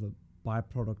just sort of a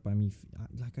byproduct by me.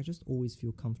 I just always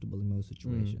feel comfortable in most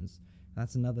situations.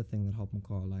 That's another thing that Help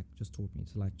McCall just taught me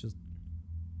to like just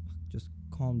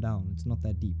calm down. It's not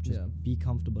that deep. Just be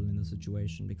comfortable in the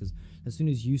situation, because as soon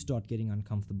as you start getting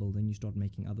uncomfortable, then you start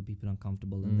making other people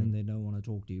uncomfortable, and then they don't want to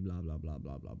talk to you. Blah blah blah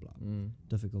blah blah blah.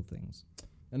 Difficult things.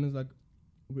 And it's like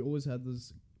we always had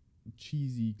this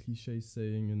cheesy cliche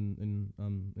saying in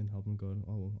Help McCall.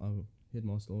 Our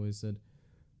headmaster always said,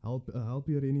 "Help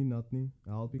you nie nat nie,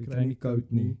 help you kry nie koud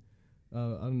nie."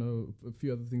 I don't know, a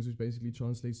few other things, which basically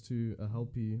translates to a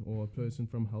helpie or a person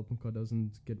from Help McCall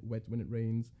doesn't get wet when it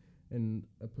rains, and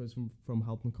a person from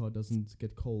Help McCall doesn't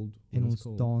get cold when En it's ons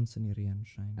cold. dans in die reën,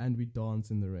 Shane. And we dance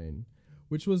in the rain,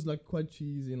 which was like quite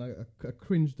cheesy, and like I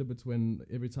cringed a bit when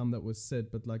every time that was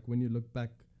said. But like when you look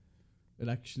back, it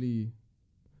actually,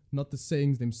 not the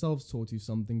sayings themselves taught you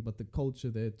something, but the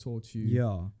culture there taught you.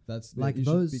 Yeah, That's like you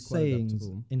should be those quite sayings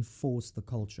adaptable. enforce the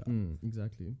culture.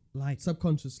 Exactly. Like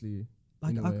Subconsciously.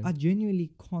 Like in a way. I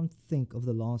genuinely can't think of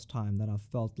the last time that I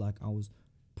felt like I was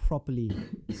properly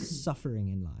suffering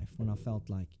in life, when I felt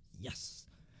like, yes,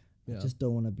 I just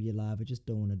don't want to be alive. I just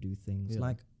don't want to do things. Yeah.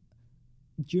 Like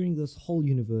during this whole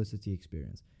university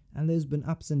experience, and there's been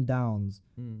ups and downs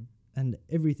and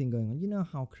everything going on. You know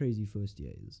how crazy first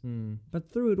year is. But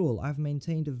through it all, I've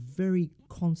maintained a very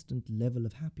constant level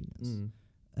of happiness.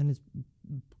 And it's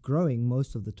growing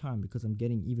most of the time because I'm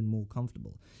getting even more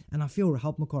comfortable. And I feel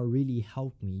Help McCall really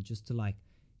helped me just to like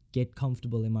get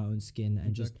comfortable in my own skin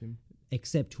and just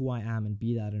accept who I am and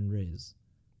be that in res.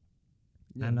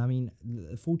 Yeah. And I mean,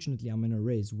 fortunately, I'm in a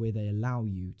res where they allow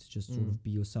you to just sort of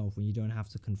be yourself, when you don't have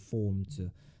to conform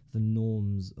to the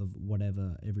norms of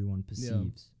whatever everyone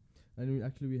perceives. Yeah.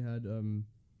 And we had in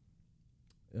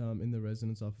the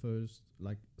residence our first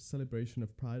like celebration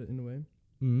of pride in a way.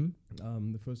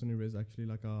 The first one in res actually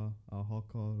like our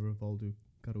haka Rivaldo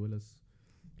Caruelas.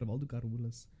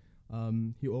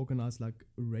 He organized like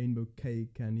rainbow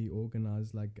cake, and he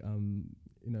organized like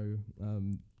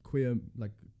queer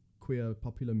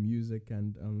popular music,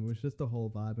 and it was just the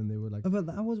whole vibe. And they were like, but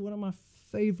that was one of my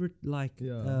favorite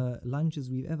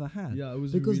lunches we've ever had. Yeah, it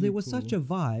was because really there was cool. such a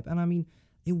vibe, and I mean,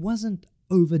 it wasn't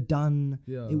overdone.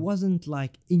 It wasn't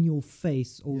like in your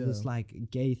face, all this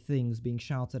like gay things being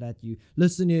shouted at you.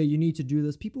 Listen here, you need to do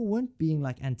this. People weren't being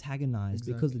like antagonized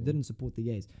because they didn't support the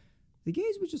gays. The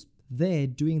gays were just there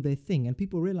doing their thing, and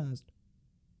people realized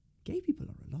gay people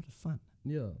are a lot of fun.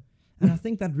 Yeah. And I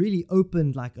think that really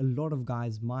opened like a lot of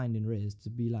guys' mind in res to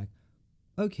be like,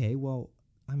 okay, well,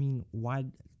 I mean, why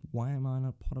am I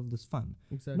not part of this fun?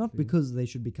 Exactly. Not because they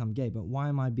should become gay, but why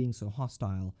am I being so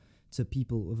hostile to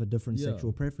people with a different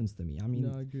sexual preference than me? I mean,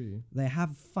 I agree. They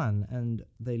have fun, and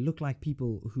they look like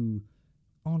people who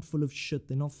aren't full of shit.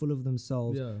 They're not full of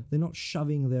themselves. They're not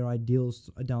shoving their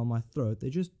ideals down my throat. They're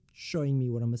just showing me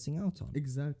what I'm missing out on.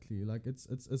 Exactly. Like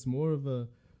it's more of a,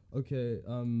 okay,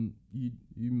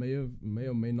 you may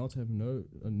or may not have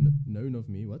known of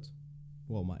me. What?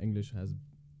 Well, my English has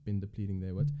been depleting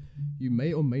there. What? You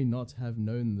may or may not have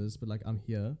known this, but like I'm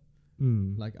here.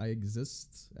 Like I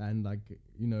exist, and like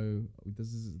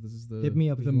this is the hit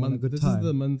me up the if you month. want a good this time. is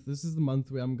the month. This is the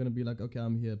month where I'm gonna be like, okay,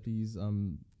 I'm here. Please,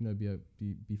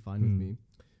 be fine with me.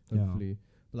 Hopefully,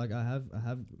 but like I have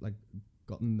like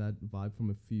gotten that vibe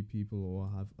from a few people, or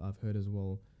I've heard as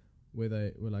well, where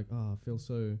they were like, I feel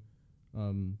so,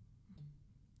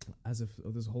 as if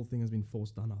this whole thing has been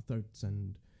forced down our throats,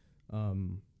 and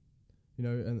and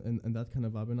that kind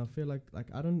of vibe. And I feel like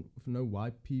I don't know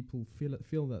why people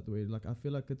feel that way. Like I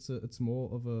feel like it's more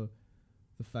of the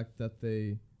fact that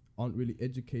they aren't really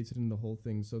educated in the whole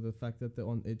thing. So the fact that they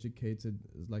aren't educated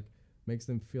is like makes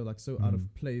them feel like so out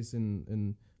of place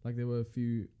in like there were a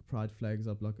few pride flags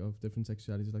up like of different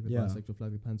sexualities, like the bisexual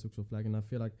flag, the pansexual flag, and I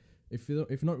feel like if you're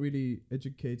not really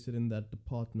educated in that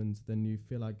department, then you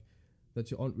feel like that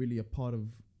you aren't really a part of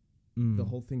the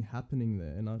whole thing happening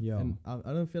there. And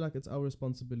I don't feel like it's our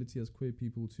responsibility as queer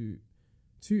people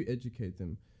to educate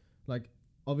them. Like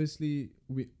obviously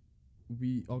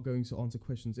we are going to answer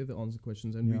questions if they answer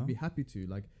questions, and we'd be happy to.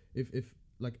 Like if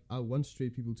like I want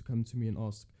straight people to come to me and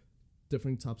ask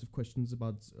different types of questions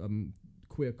about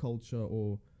queer culture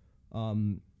or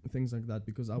things like that,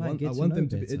 because I want them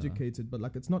to be educated. But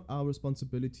like it's not our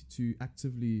responsibility to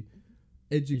actively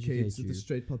educate the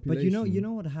straight population. But you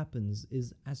know what happens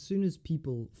is, as soon as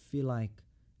people feel like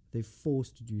they're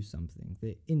forced to do something,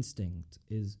 their instinct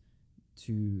is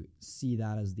to see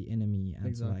that as the enemy. And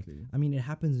exactly. it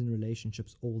happens in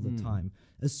relationships all the time.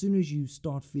 As soon as you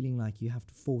start feeling like you have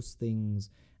to force things,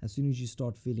 as soon as you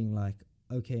start feeling like,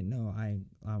 okay, no,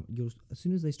 as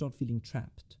soon as they start feeling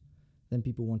trapped, then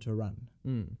people want to run.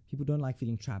 People don't like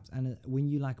feeling trapped. And when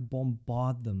you like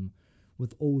bombard them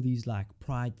with all these like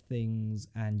pride things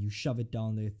and you shove it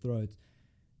down their throats,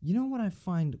 you know what I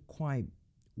find quite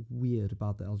weird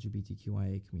about the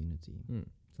LGBTQIA community?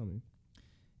 Tell me.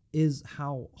 Is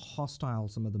how hostile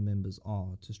some of the members are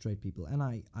to straight people. And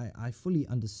I fully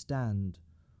understand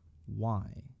why.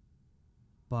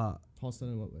 But hostile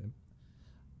in what way?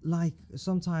 Like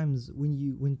sometimes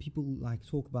when people like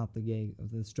talk about the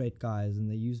straight guys, and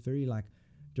they use very like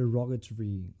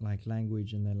derogatory like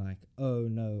language, and they're like, oh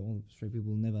no, all straight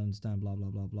people will never understand, blah blah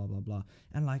blah blah blah blah.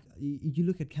 And like you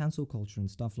look at cancel culture and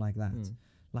stuff like that,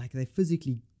 like they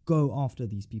physically go after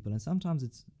these people. And sometimes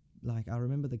it's like, I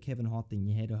remember the Kevin Hart thing.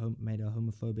 He had made a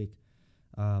homophobic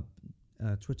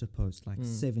Twitter post like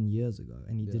 7 years ago,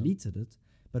 and he deleted it,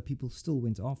 but people still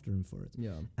went after him for it.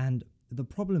 And the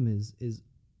problem is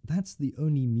that's the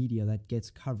only media that gets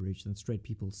coverage that straight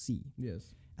people see.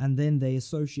 Yes. And then they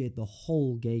associate the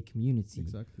whole gay community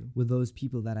with those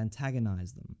people that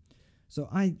antagonize them. So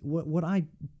what I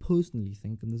personally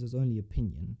think, and this is only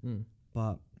opinion,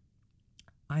 but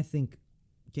I think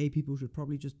gay people should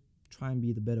probably just try and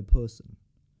be the better person.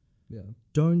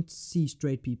 Don't see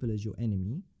straight people as your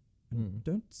enemy.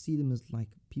 Don't see them as like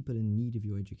people in need of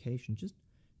your education. Just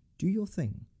do your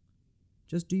thing.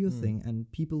 Just do your thing, and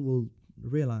people will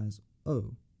realize,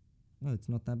 oh, it's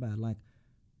not that bad. Like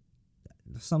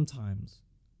sometimes,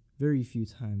 very few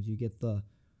times, you get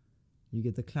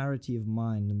the clarity of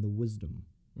mind and the wisdom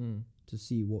to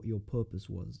see what your purpose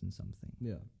was in something.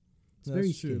 It's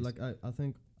very true. Like I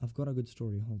think I've got a good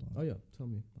story. Hold on. Oh yeah, tell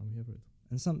me. I'm here for it.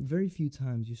 And some very few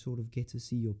times you sort of get to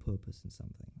see your purpose in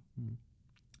something.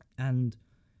 And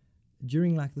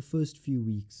during like the first few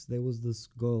weeks, there was this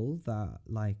girl that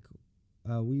like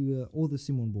we were, all the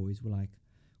Simon boys were like,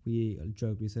 we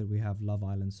joked, we said we have Love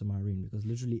Island some Irene, because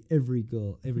literally every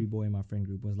boy in my friend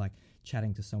group was like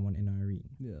chatting to someone in Irene.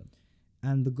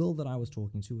 And the girl that I was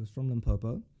talking to was from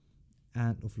Limpopo,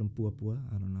 of Limpopo,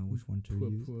 I don't know which one to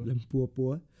use,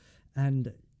 Limpopo,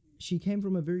 and she came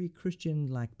from a very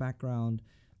Christian like background,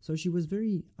 so she was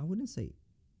very, I wouldn't say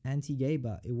anti-gay,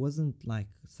 but it wasn't like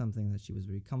something that she was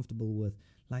very comfortable with.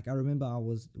 Like I remember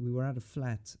we were at a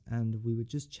flat and we were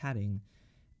just chatting,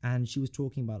 and she was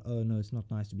talking about, oh no, it's not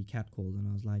nice to be catcalled, and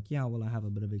I was like, yeah, well, I have a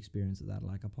bit of experience of that.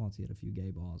 Like I party at a few gay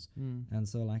bars, and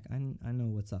so like I know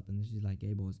what's up. And she's like,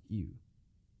 gay bars, ew.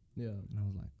 And I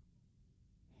was like,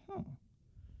 huh.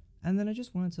 And then I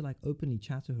just wanted to like openly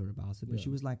chat to her about it, but she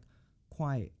was like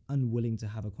quite unwilling to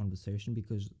have a conversation,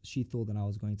 because she thought that I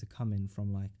was going to come in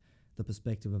from like the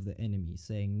perspective of the enemy,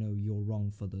 saying, no, you're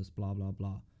wrong for this, blah blah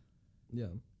blah.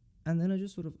 And then I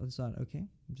just sort of decided, okay,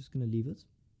 I'm just gonna leave it.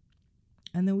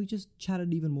 And then we just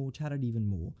chatted even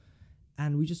more,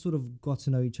 and we just sort of got to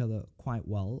know each other quite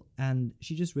well. And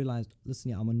she just realized,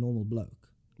 listen, I'm a normal bloke.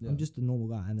 I'm just a normal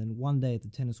guy. And then one day at the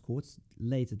tennis courts,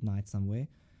 late at night somewhere,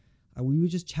 we were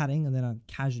just chatting, and then I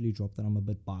casually dropped that I'm a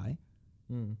bit bi.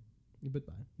 A bit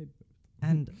bi.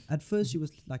 And at first she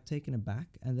was like taken aback,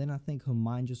 and then I think her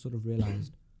mind just sort of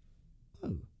realized,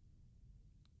 oh,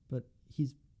 but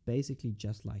he's basically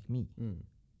just like me.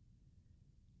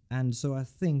 And so I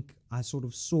think I sort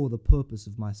of saw the purpose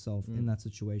of myself in that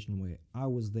situation, where I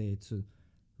was there to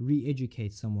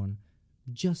re-educate someone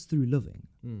just through living,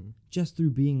 just through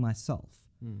being myself,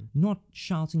 not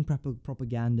shouting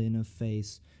propaganda in her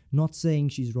face, not saying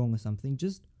she's wrong or something,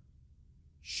 just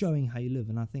showing how you live.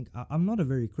 And I think I'm not a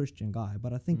very Christian guy,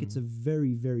 but I think it's a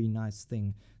very, very nice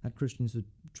thing that Christians would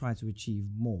try to achieve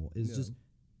more, is just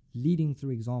leading through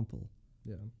example.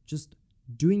 Just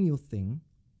doing your thing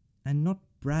and not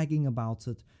bragging about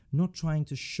it, not trying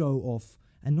to show off,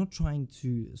 and not trying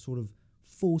to sort of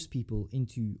force people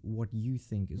into what you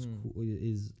think is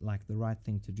is like the right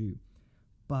thing to do,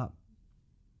 but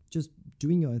just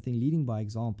doing your own thing, leading by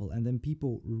example, and then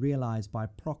people realize by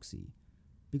proxy,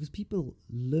 because people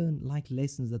learn like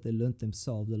lessons that they learnt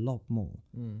themselves a lot more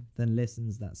than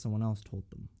lessons that someone else taught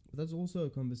them. But that's also a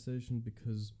conversation,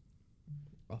 because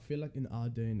I feel like in our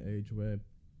day and age where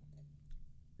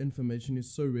information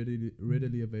is so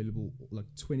readily available,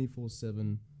 like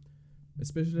 24/7,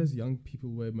 especially as young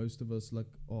people, where most of us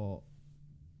like are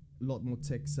a lot more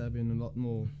tech savvy and a lot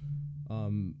more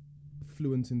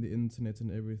fluent in the internet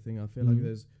and everything. I feel like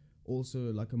there's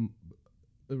also like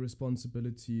a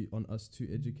responsibility on us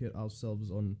to educate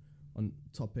ourselves on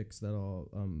topics that are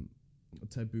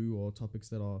taboo, or topics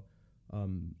that are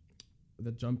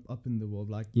that jump up in the world,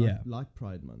 like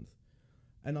Pride Month.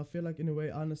 And I feel like in a way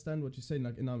I understand what you're saying,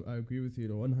 like, and I agree with you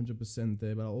 100%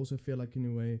 there, but I also feel like in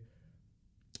a way,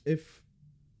 if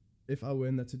I were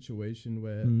in that situation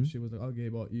where she was like, "Oh, gay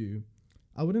about you,"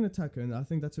 I wouldn't attack her. And I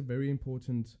think that's a very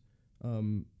important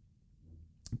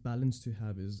balance to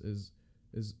have, is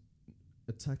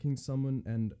attacking someone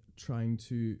and trying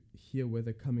to hear where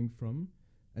they're coming from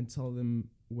and tell them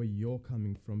where you're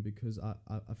coming from. Because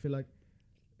I feel like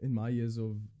in my years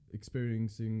of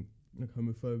experiencing like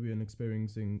homophobia and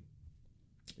experiencing,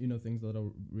 you know, things that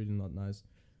are really not nice,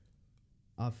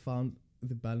 I've found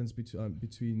the balance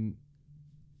between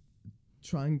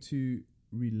trying to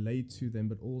relate to them,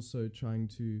 but also trying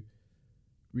to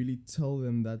really tell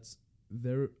them that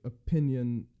their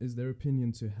opinion is their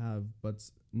opinion to have,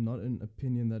 but not an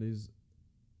opinion that is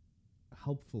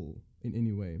helpful in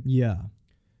any way. Yeah,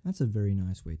 that's a very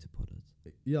nice way to put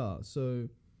it. Yeah, so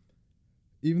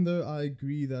even though I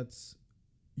agree that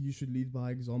you should lead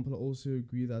by example, I also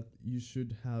agree that you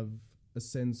should have a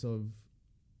sense of,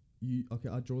 okay,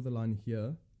 I draw the line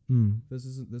here. This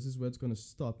is where it's going to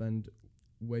stop, and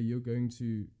where you're going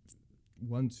to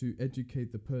want to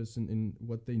educate the person in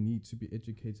what they need to be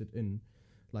educated in.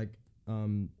 Like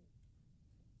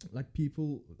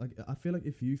people, like, I feel like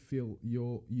if you feel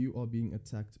you are being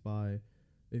attacked by,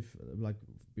 if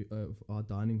our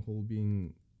dining hall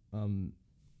being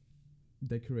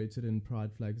decorated in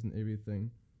pride flags and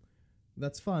everything,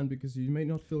 that's fine, because you may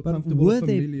not feel comfortable or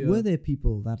familiar. Were there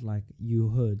people that like you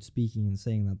heard speaking and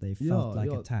saying that they felt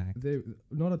attacked? They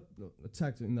not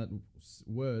attacked in that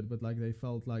word, but like they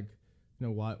felt like, you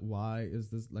know, why is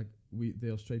this, like,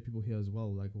 there are straight people here as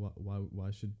well, like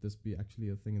why should this be actually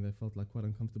a thing? And they felt like quite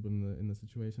uncomfortable in the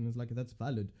situation. It's like, that's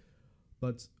valid,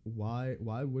 but why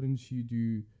wouldn't you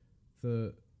do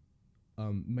the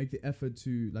make the effort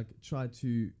to like try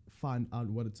to find out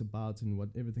what it's about and what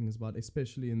everything is about,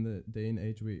 especially in the day and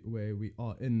age where we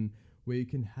are in, where you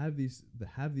can have these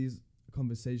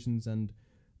conversations and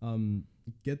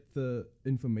get the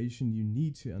information you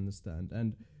need to understand.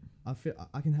 And I feel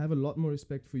I can have a lot more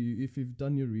respect for you if you've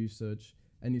done your research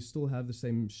and you still have the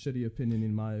same shitty opinion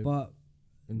in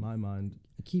my mind.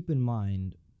 Keep in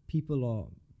mind, people are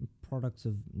products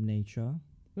of nature.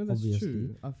 No, that's obviously,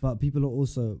 true. But people are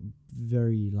also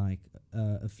very like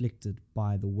afflicted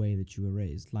by the way that you were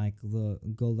raised. Like the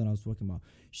girl that I was talking about,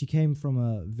 she came from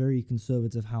a very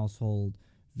conservative household,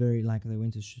 very like they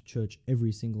went to church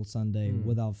every single Sunday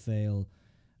without fail,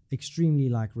 extremely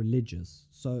like religious.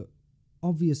 So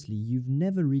obviously you've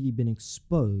never really been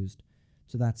exposed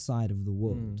to that side of the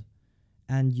world,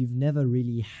 and you've never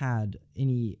really had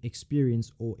any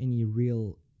experience or any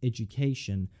real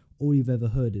education. All you've ever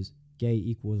heard is gay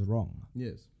equals wrong.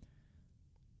 Yes.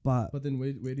 But then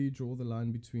where do you draw the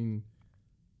line between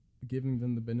giving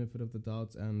them the benefit of the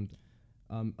doubt and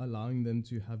allowing them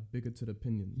to have bigoted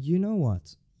opinions? You know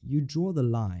what? You draw the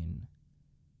line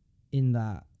in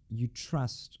that you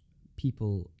trust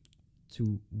people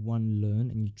to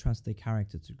learn, and you trust their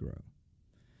character to grow.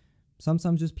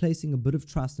 Sometimes just placing a bit of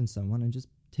trust in someone and just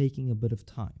taking a bit of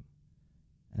time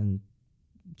and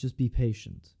just be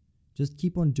patient. Just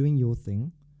keep on doing your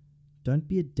thing. Don't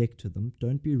be a dick to them.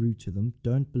 Don't be rude to them.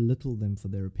 Don't belittle them for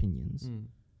their opinions.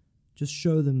 Just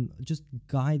show them, just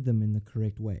guide them in the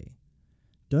correct way.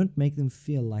 Don't make them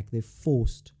feel like they're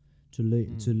forced to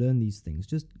learn these things.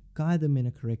 Just guide them in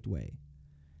a correct way.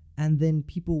 And then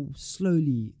people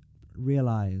slowly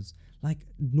realize, like,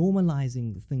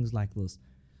 normalizing things like this.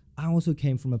 I also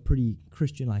came from a pretty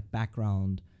Christian-like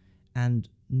background, and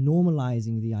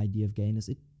normalizing the idea of gayness,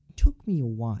 it took me a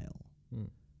while.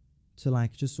 To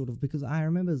like just sort of, because I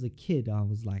remember as a kid I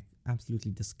was like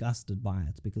absolutely disgusted by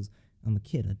it, because I'm a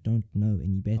kid, I don't know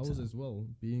any better. I was as well.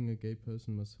 Being a gay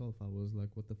person myself, I was like,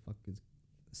 what the fuck is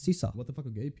Sisa? What the fuck are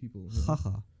gay people?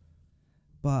 Haha.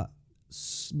 But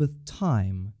with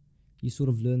time you sort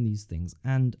of learn these things,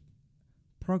 and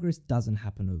progress doesn't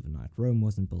happen overnight. Rome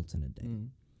wasn't built in a day. Mm.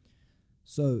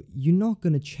 So you're not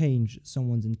going to change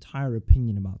someone's entire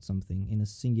opinion about something in a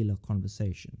singular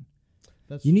conversation.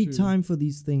 That's You need true. time for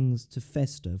these things to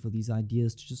fester, for these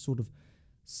ideas to just sort of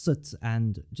sit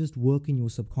and just work in your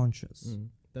subconscious. Mm.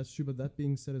 That's true. But that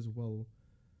being said as well,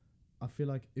 I feel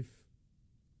like if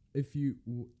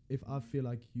I feel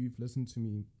like you've listened to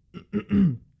me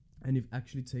and you've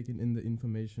actually taken in the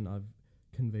information I've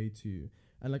conveyed to you,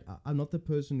 and like I'm not the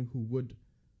person who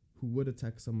would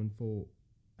attack someone for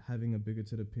having a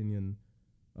bigoted opinion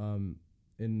on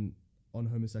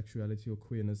homosexuality or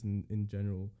queerness in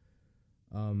general.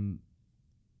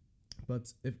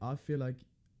 But if I feel like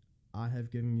I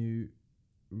have given you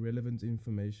relevant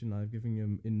information, I've given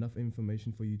you enough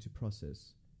information for you to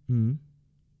process, Mm.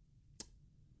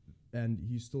 and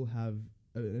you still have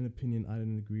an opinion I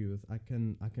don't agree with, I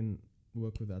can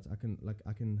work with that. I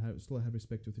can still have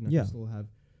respect with you. And I Yeah. can still have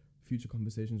future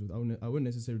conversations with. I wouldn't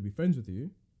necessarily be friends with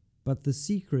you. But the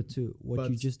secret to what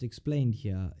you But- just explained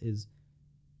here is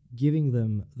giving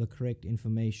them the correct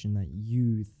information that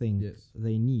you think Yes.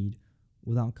 they need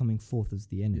without coming forth as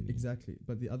the enemy. Exactly.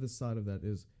 But the other side of that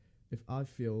is, if I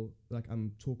feel like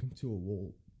I'm talking to a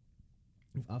wall,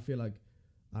 if I feel like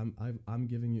I'm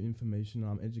giving you information,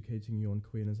 I'm educating you on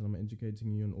queerness, and I'm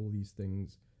educating you on all these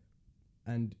things,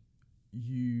 and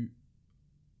you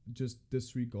just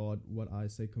disregard what I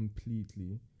say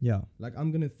completely, Yeah. like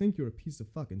I'm gonna think you're a piece of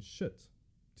fucking shit.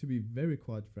 To be very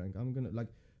quite frank, I'm gonna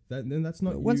like that. Then that's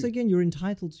not But once you. again, you're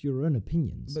entitled to your own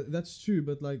opinions. But that's true.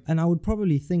 But like, And I would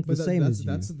probably think the but same that's, as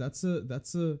you.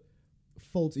 that's a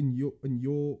fault in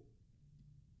your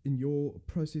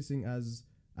processing as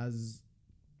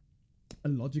a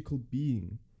logical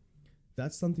being.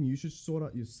 That's something you should sort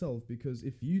out yourself, because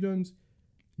if you don't,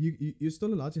 you're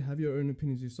still allowed to have your own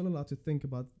opinions. You're still allowed to think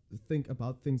about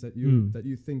things that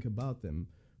you think about them.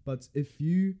 But if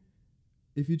you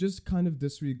just kind of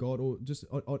disregard or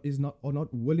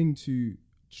not willing to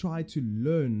try to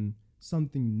learn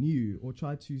something new, or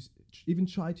try to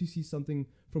see something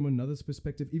from another's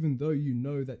perspective, even though you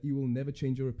know that you will never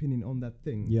change your opinion on that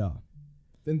thing, Yeah.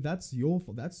 then that's your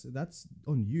fault. That's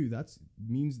on you. That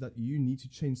means that you need to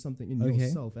change something in Okay.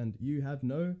 yourself, and you have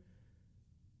no.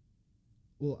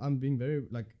 Well, I'm being very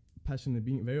like passionate,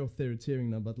 being very authoritarian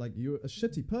now, but like you're a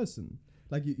shitty person.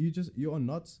 Like you are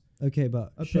not Okay,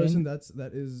 but a Shane, person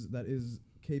that is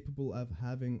capable of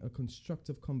having a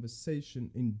constructive conversation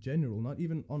in general, not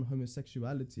even on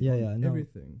homosexuality, Yeah, on yeah, no.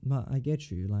 everything. But I get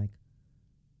you. Like,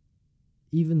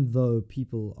 even though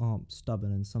people are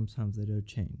stubborn and sometimes they don't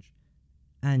change,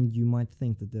 and you might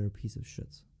think that they're a piece of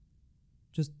shit,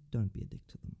 just don't be a dick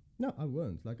to them. No, I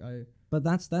won't. Like But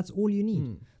that's all you need.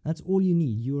 Mm, That's all you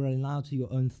need. You are allowed to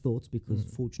your own thoughts, because Mm.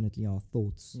 fortunately our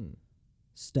thoughts mm,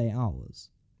 stay ours.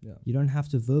 yeah. You don't have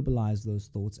to verbalize those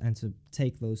thoughts and to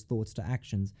take those thoughts to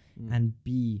actions Mm. and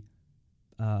be,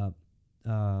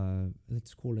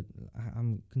 let's call it,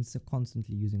 I'm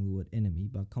constantly using the word enemy,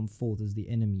 but come forth as the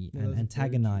enemy Yeah, and that's very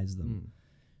antagonize true. them. Mm.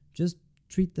 Just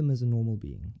treat them as a normal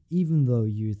being, even though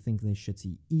you think they're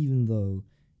shitty, even though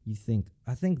you think,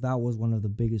 I think that was one of the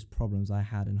biggest problems I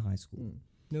had in high school, Mm.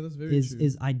 Yeah, that's very true.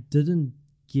 is I didn't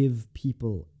give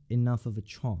people enough of a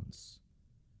chance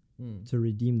Mm. to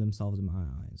redeem themselves in my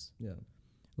eyes. Yeah.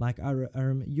 Like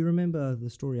you remember the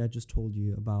story I just told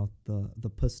you about the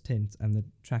piss tent and the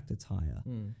tractor tire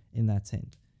Mm. in that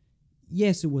tent.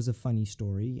 Yes, it was a funny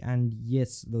story, and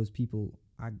yes, those people,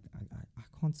 I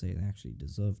can't say they actually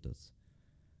deserved it,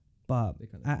 but They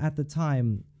kinda at the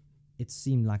time, it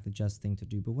seemed like the just thing to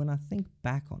do. But when I think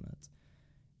back on it,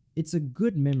 it's a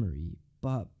good memory,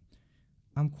 but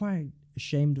I'm quite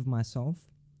ashamed of myself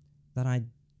that I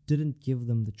didn't give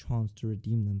them the chance to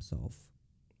redeem themselves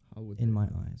How would in they? my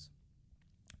eyes.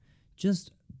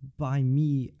 Just by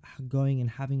me going and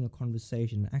having a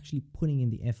conversation, actually putting in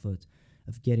the effort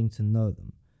of getting to know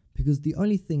them. Because the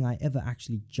only thing I ever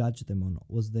actually judged them on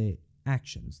was their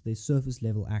actions, their surface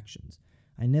level actions.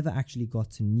 I never actually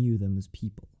got to know them as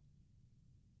people.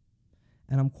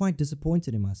 And I'm quite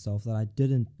disappointed in myself that I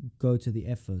didn't go to the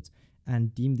effort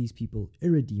and deem these people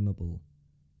irredeemable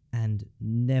and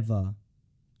never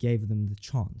gave them the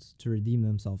chance to redeem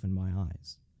themselves in my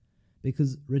eyes.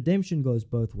 Because redemption goes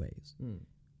both ways. Mm.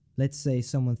 Let's say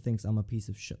someone thinks I'm a piece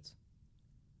of shit.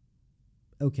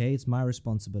 Okay, it's my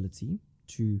responsibility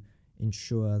to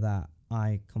ensure that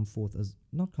I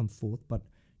not come forth, but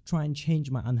try and change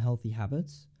my unhealthy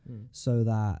habits Mm. so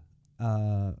that,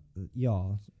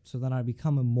 so that I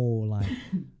become a more like,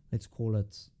 let's call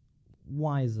it,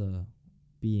 wiser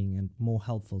being and more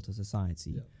helpful to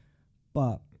society. Yeah.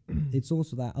 But it's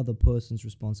also that other person's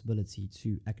responsibility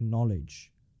to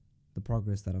acknowledge the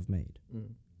progress that I've made,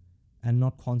 Mm. and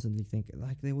not constantly think.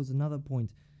 Like, there was another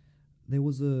point. There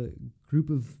was a group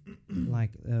of,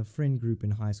 like, a friend group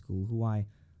in high school who I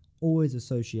always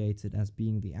associated as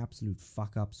being the absolute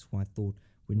fuck-ups, who I thought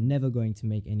were never going to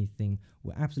make anything,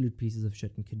 were absolute pieces of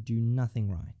shit and could do nothing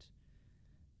right.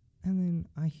 And then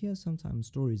I hear sometimes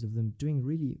stories of them doing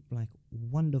really, like,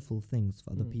 wonderful things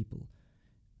for other people.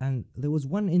 And there was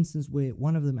one instance where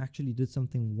one of them actually did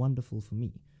something wonderful for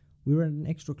me. We were in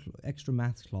an extra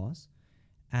maths class,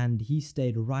 and he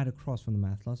stayed right across from the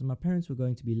math class, and my parents were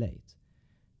going to be late.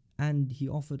 And he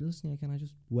offered, listen, can I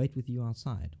just wait with you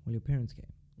outside while your parents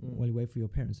came? While you wait for your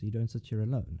parents so you don't sit here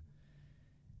alone.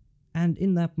 And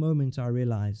in that moment, I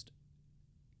realized,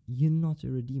 you're not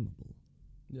irredeemable.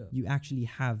 Yeah. You actually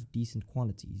have decent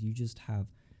qualities. You just have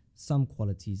some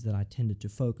qualities that I tended to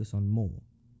focus on more.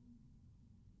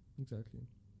 Exactly.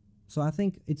 So I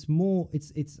think it's more,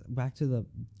 it's back to the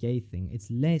gay thing. It's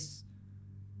less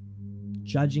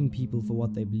judging people for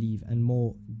what they believe and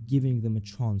more giving them a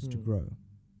chance to grow.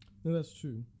 No, that's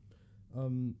true.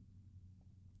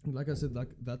 Like I said, like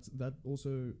that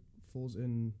also falls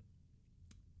in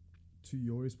to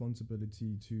your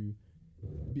responsibility to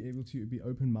be able to be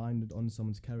open-minded on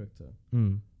someone's character.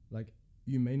 Like,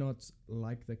 you may not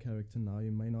like their character now.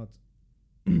 You may not.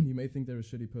 You may think they're a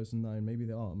shitty person now, and maybe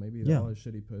they are. Maybe they are a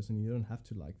shitty person. You don't have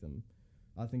to like them.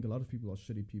 I think a lot of people are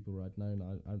shitty people right now, and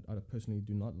I personally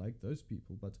do not like those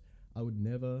people. But I would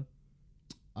never.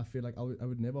 I feel like I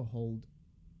would never hold.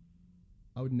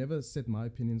 I would never set my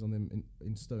opinions on them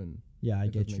in stone. Yeah, I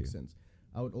get that makes sense.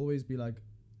 I would always be like,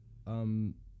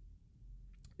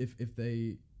 if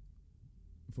they,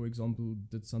 for example,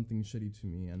 did something shitty to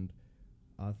me, and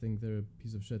I think they're a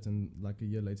piece of shit, and like a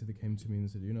year later they came to me and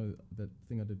said, you know, that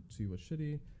thing I did to you was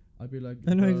shitty, I'd be like,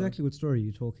 I know exactly what story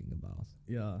you're talking about.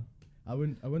 Yeah, I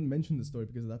wouldn't mention the story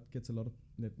because that gets a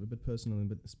bit personal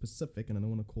and a bit specific, and I don't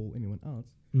want to call anyone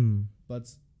out.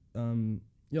 But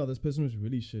yeah, this person was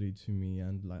really shitty to me,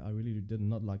 and like I really did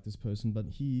not like this person, but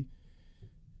he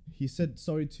said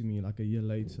sorry to me like a year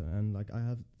later, and like I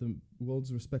have the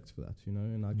world's respect for that, you know,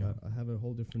 and like I have a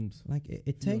whole different, like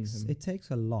it takes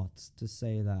a lot to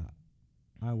say that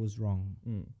I was wrong.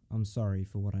 I'm sorry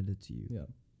for what I did to you. Yeah.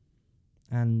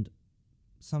 And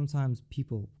sometimes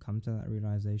people come to that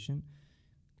realization,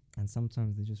 and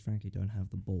sometimes they just frankly don't have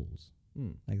the balls.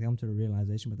 Like, they come to the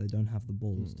realization, but they don't have the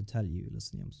balls to tell you,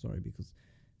 listen, I'm sorry, because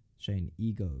Shane,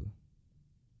 ego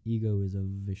is a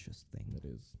vicious thing.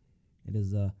 It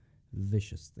is a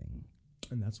vicious thing.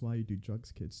 And that's why you do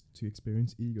drugs, kids, to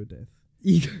experience ego death.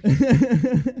 Ego.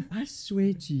 I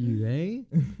swear to you, eh?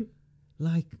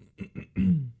 Like,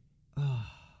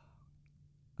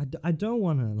 I don't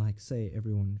want to like say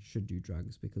everyone should do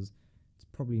drugs, because it's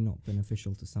probably not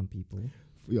beneficial to some people.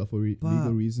 Yeah, for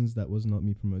legal reasons, that was not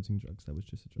me promoting drugs. That was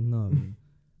just a joke. No.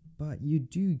 But you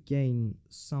do gain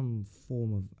some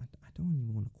form of, I don't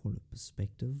even want to call it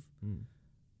perspective,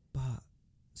 but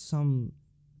some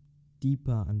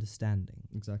deeper understanding.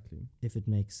 Exactly. If it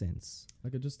makes sense.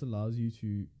 Like, it just allows you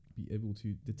to be able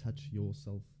to detach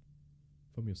yourself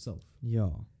from yourself. Yeah.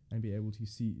 And be able to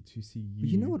see you. But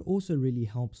you know what also really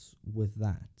helps with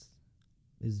that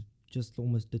is just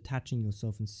almost detaching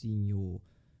yourself and seeing your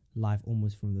life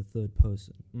almost from the third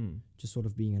person. Just sort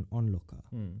of being an onlooker.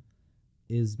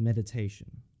 Is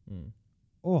meditation.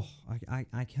 Oh,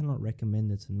 I cannot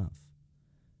recommend it enough.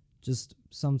 Just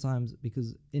sometimes,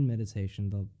 because in meditation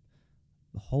the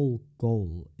whole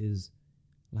goal is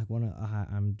like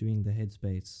I'm doing the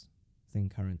Headspace thing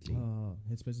currently.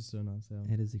 Headspace is so nice.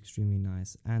 Yeah. It is extremely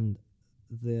nice, and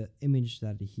the image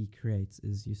that he creates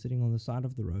is you're sitting on the side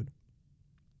of the road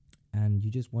and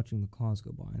you're just watching the cars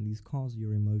go by, and these cars are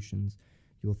your emotions,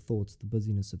 your thoughts, the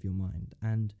busyness of your mind,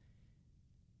 and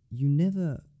you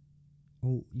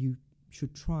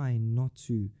should try not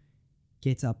to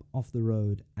get up off the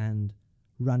road and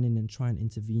run in and try and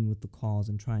intervene with the cars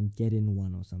and try and get in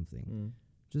one or something.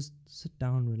 Just sit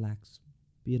down, relax,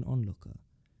 be an onlooker.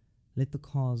 Let the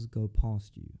cars go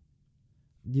past you.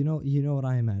 You know what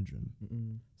I imagine.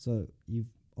 So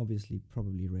you've obviously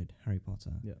probably read Harry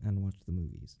Potter and watched the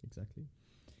movies. Exactly.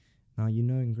 Now,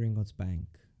 in Gringotts Bank,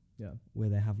 where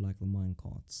they have like the mine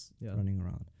carts running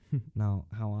around. Now,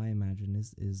 how I imagine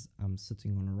is I'm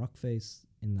sitting on a rock face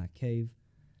in that cave,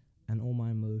 and all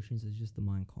my emotions is just the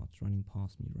mine carts running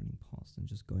past me, and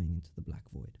just going into the black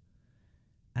void.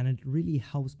 And it really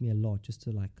helps me a lot just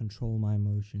to like control my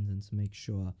emotions and to make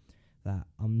sure that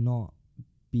I'm not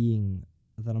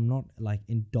like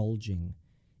indulging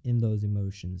in those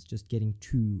emotions, just getting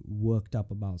too worked up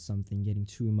about something, getting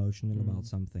too emotional about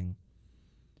something.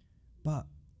 But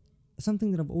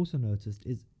something that I've also noticed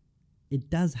is it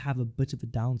does have a bit of a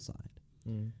downside.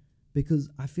 Mm. Because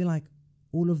I feel like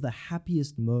all of the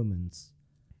happiest moments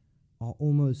are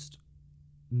almost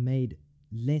made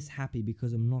less happy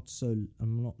because I'm not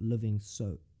living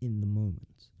so in the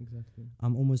moment. Exactly.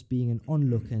 I'm almost being an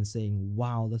onlooker and saying,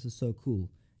 wow, this is so cool.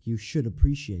 You should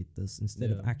appreciate this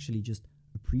instead of actually just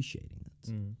appreciating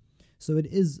it. Mm. So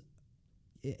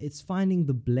it's finding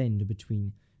the blend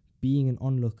between being an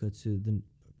onlooker to the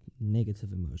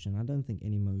negative emotion. I don't think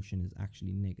any emotion is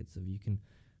actually negative. You can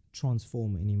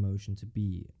transform any emotion to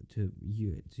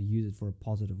use it for a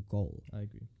positive goal. I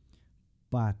agree.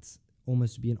 But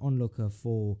almost to be an onlooker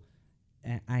for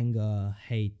anger,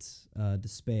 hate,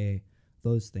 despair,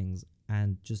 those things,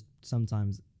 and just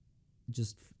sometimes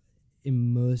just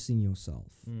immersing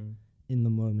yourself in the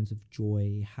moments of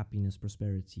joy, happiness,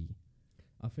 prosperity.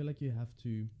 I feel like you have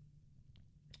to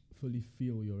fully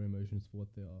feel your emotions for what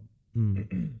they are.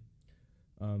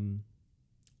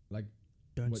 Like,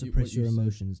 don't suppress your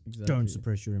emotions. Exactly. Don't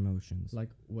suppress your emotions. Like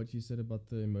what you said about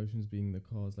the emotions being the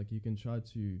cause. Like you can try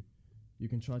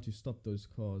to stop those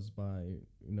cause by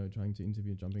trying to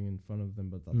intervene, jumping in front of them,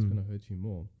 but that's gonna hurt you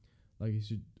more. Like you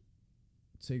should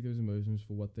take those emotions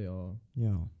for what they are.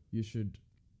 Yeah. You should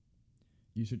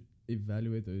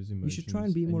evaluate those emotions. You should try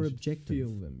and be more objective.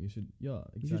 Feel them. You should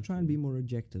exactly. You should try and be more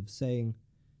objective, saying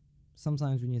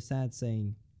sometimes when you're sad,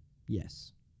 saying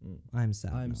yes. I'm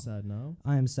sad. I'm sad now.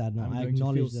 I am sad now. I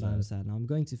acknowledge that I'm sad now. I'm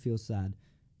going to feel sad.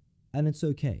 And it's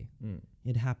okay.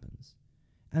 It happens.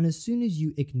 And as soon as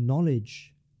you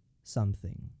acknowledge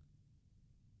something,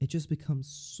 it just becomes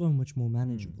so much more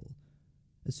manageable.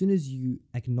 As soon as you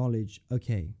acknowledge,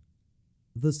 okay,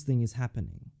 this thing is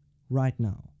happening right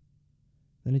now,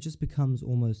 then it just becomes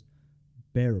almost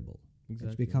bearable.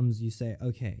 Exactly. It becomes, you say,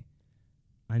 okay,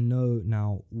 I know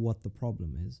now what the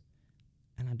problem is.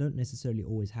 And I don't necessarily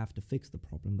always have to fix the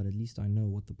problem, but at least I know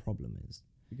what the problem is.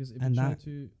 Because if you try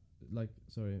to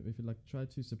try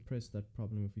to suppress that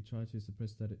problem, if you try to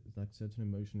suppress that certain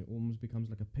emotion, it almost becomes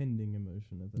like a pending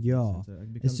emotion.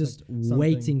 It's just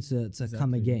waiting to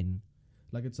come again.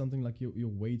 Like it's something like you're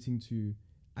waiting to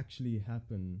actually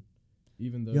happen,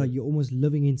 even though you're almost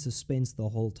living in suspense the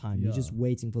whole time. You're just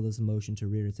waiting for this emotion to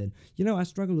rear its head. I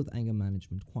struggled with anger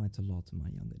management quite a lot in my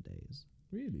younger days.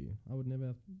 Really? I would never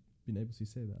have been able to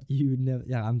say that. You would never.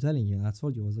 Yeah, I'm telling you. I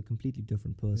told you I was a completely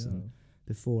different person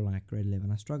before like grade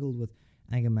 11. I struggled with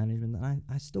anger management, and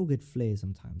I still get flares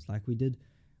sometimes. Like we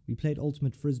played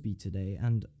ultimate frisbee today,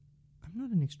 and I'm not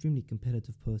an extremely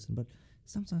competitive person, but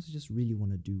sometimes I just really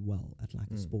want to do well at like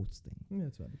a sports thing. Yeah,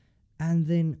 that's right. And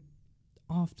then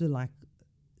after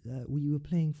we were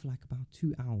playing for like about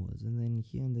 2 hours, and then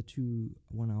here in the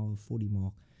 1 hour 40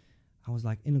 mark, I was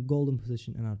like in a golden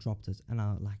position and I dropped it, and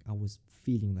I was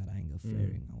feeling that anger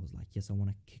flaring. I was like, yes, I want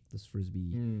to kick this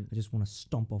frisbee. I just want to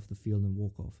stomp off the field and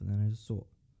walk off. And then I just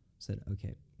said,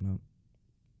 okay, no,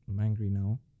 I'm angry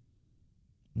now.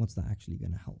 What's that actually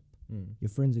going to help? Your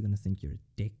friends are going to think you're a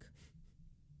dick.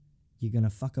 You're going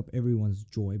to fuck up everyone's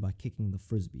joy by kicking the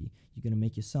frisbee. You're going to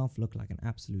make yourself look like an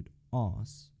absolute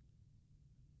arse.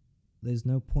 There's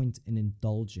no point in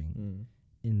indulging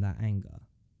in that anger,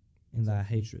 in that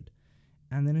hatred.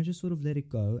 And then I just sort of let it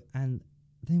go. And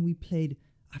then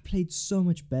I played so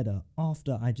much better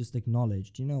after I just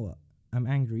acknowledged, you know what, I'm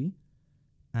angry,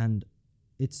 and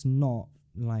it's not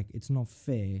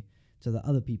fair to the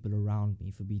other people around me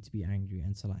for me to be angry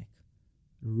and to like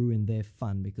ruin their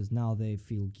fun because now they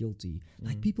feel guilty.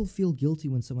 Like people feel guilty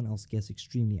when someone else gets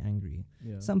extremely angry.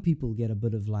 Yeah. Some people get a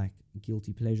bit of like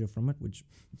guilty pleasure from it, which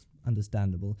is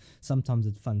understandable. Sometimes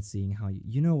it's fun seeing how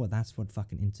that's what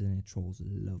fucking internet trolls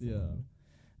love. Man.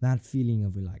 That feeling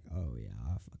of like, oh yeah,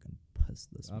 I fucking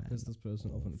pissed this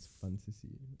person off, and it's fun to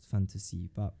see. It's fun to see,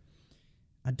 but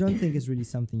I don't think it's really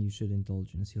something you should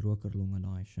indulge in. I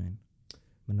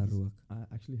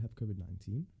actually have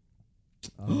COVID-19.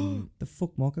 The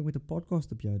fuck maak ek met 'n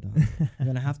podcast op jou dan? I'm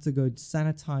gonna have to go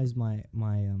sanitize my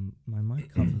mic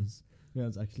covers. Yeah,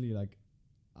 it's actually like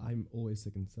I'm always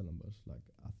sick in Stellenbosch.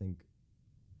 Like I think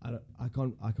I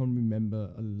can't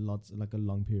remember a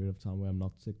long period of time where I'm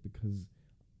not sick because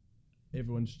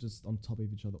everyone's just on top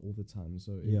of each other all the time.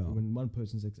 So when one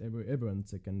person's sick, everyone's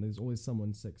sick, and there's always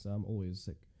someone sick. So I'm always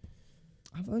sick.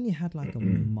 I've only had like a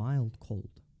mild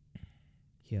cold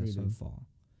here so far.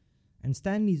 And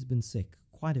Stanley's been sick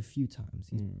quite a few times.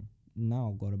 He's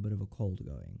now got a bit of a cold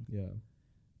going. Yeah.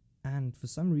 And for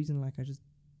some reason, like I just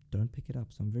don't pick it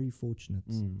up. So I'm very fortunate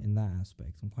in that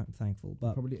aspect. I'm quite thankful. But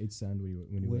you probably ate sand when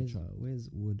you were a child. Where's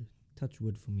wood? Touch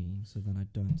wood for me so that I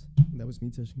don't. That was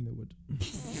me touching the wood.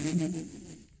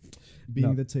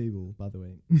 Being the table, by the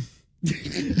way.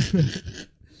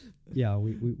 Yeah,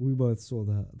 we both saw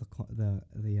the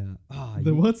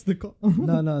what's the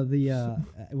no the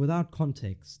without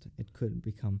context it could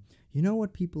become. You know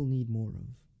what people need more of?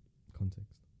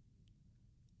 Context.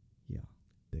 Yeah.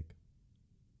 Dick.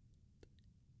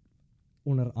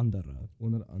 Onder andere.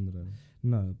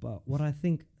 No, but what I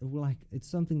think, like, it's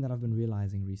something that I've been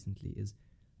realizing recently is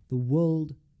the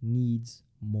world needs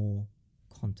more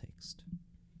context.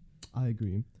 I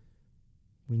agree.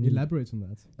 We need Elaborate on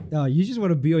that. Oh, you just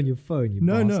want to be on your phone, you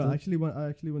bastard. No. I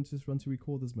actually want to just run to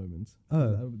record this moment.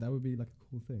 Oh. That would be like a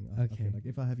cool thing. I Okay. feel like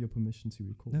if I have your permission to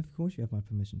record. No, of course you have my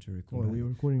permission to record. Oh, we're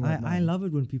recording right now. I love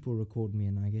it when people record me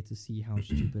and I get to see how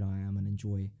stupid I am and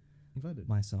enjoy Invited.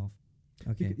 myself.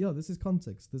 Okay. Yeah, this is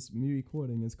context. This me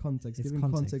recording is context. It's giving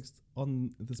context. context on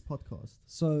this podcast.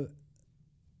 So,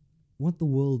 what the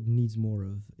world needs more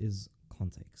of is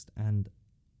context. And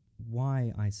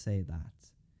why I say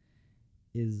that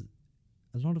is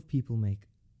a lot of people make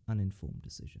uninformed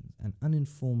decisions. And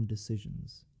uninformed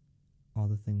decisions are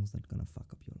the things that are going to fuck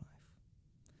up your life.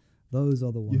 Those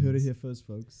are the ones. You heard it here first,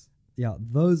 folks. Yeah,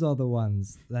 those are the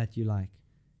ones that you like,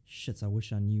 shit, I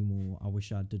wish I knew more. I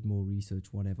wish I did more research,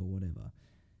 whatever.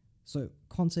 So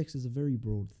context is a very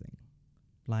broad thing.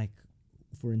 Like,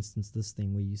 for instance, this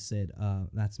thing where you said,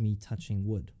 that's me touching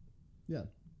wood. Yeah.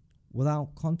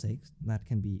 Without context, that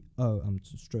can be, oh, I'm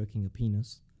stroking a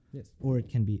penis. Yes. Or it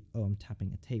can be, oh, I'm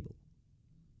tapping a table.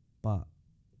 But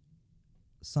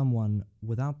someone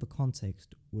without the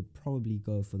context would probably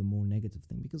go for the more negative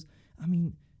thing. Because, I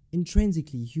mean,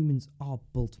 intrinsically, humans are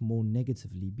built more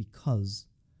negatively because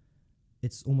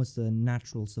it's almost a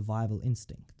natural survival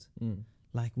instinct.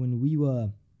 Like when we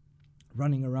were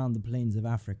running around the plains of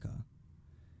Africa,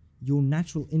 your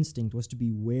natural instinct was to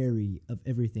be wary of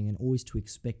everything and always to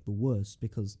expect the worst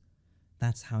because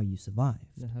that's how you survive.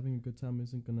 Yeah, having a good time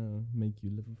isn't going to make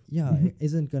you live. Yeah, it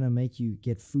isn't going to make you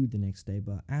get food the next day.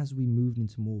 But as we moved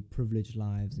into more privileged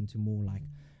lives, into more like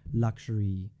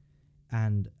luxury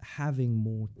and having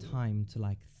more time to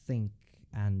like think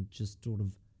and just sort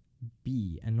of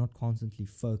be and not constantly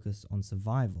focus on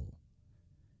survival,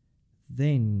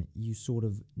 then you sort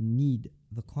of need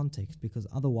the context because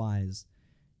otherwise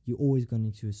you're always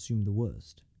going to assume the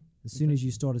worst. As soon as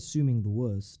you start assuming the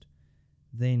worst,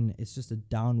 then it's just a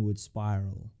downward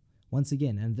spiral once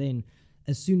again. And then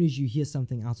as soon as you hear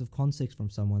something out of context from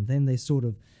someone, then they sort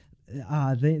of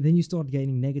then you start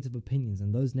gaining negative opinions,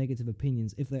 and those negative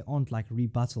opinions, if they aren't like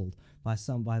rebutted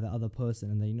by the other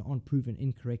person and they aren't proven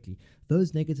incorrectly,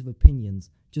 those negative opinions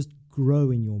just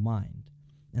grow in your mind.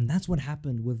 And that's what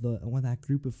happened with that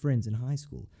group of friends in high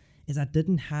school, is I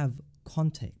didn't have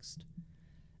context.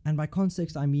 And by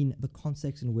context, I mean the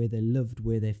context in where they lived,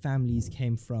 where their families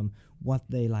came from, what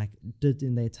they like did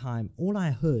in their time. All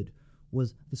I heard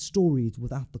was the stories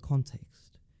without the context.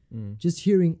 Just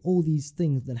hearing all these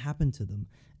things that happened to them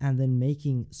and then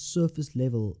making surface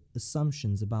level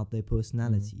assumptions about their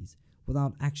personalities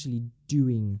without actually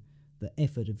doing the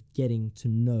effort of getting to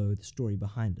know the story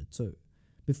behind it. So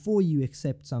before you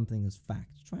accept something as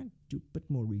fact, try and do a bit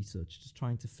more research, just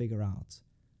trying to figure out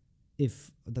if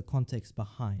the context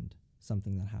behind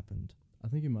something that happened. I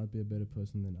think you might be a better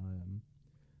person than I am.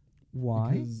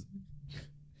 Why? Because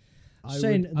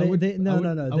Shane,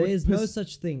 there is no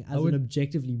such thing as an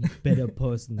objectively better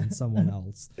person than someone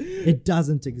else. It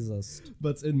doesn't exist.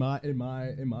 But in my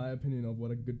opinion of what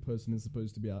a good person is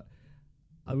supposed to be,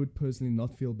 I would personally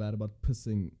not feel bad about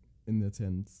pissing in the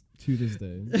tent to this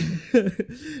day.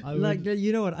 Like,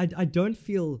 you know what? I don't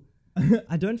feel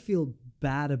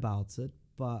bad about it,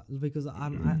 but because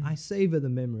I savor the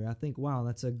memory. I think, wow,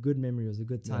 that's a good memory. It was a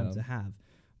good time to have.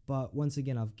 But once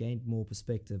again, I've gained more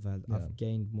perspective. I've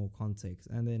gained more context,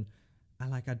 and then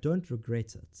I don't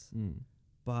regret it.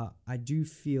 But I do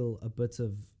feel a bit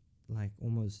of like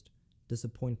almost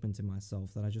disappointment in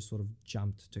myself that I just sort of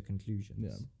jumped to conclusions.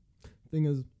 Yeah. Thing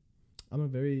is, I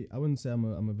wouldn't say I'm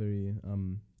a very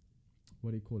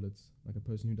what do you call it? Like a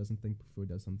person who doesn't think before he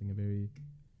does something. A very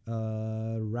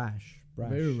rash. A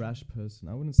very rash person.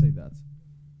 I wouldn't say that.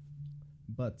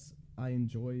 But I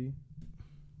enjoy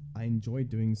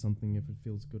doing something if it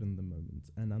feels good in the moment,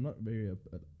 and I'm not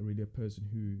really a person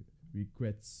who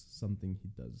regrets something he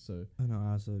does. So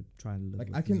I also try and live like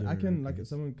with I can regrets. like if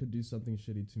someone could do something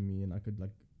shitty to me, and I could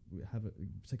like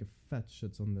take a fat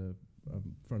shit on the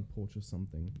front porch or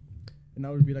something, and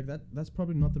I would be like that's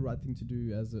probably not the right thing to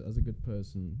do as a good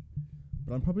person,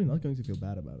 but I'm probably not going to feel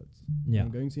bad about it. Yeah, I'm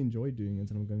going to enjoy doing it,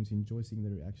 and I'm going to enjoy seeing the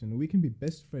reaction. And we can be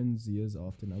best friends years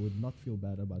after, and I would not feel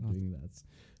bad about doing that.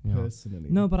 Personally.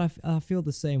 No, but I feel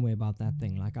the same way about that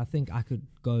thing. Like, I think I could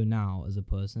go now as a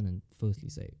person and firstly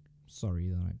say, sorry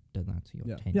that I did that to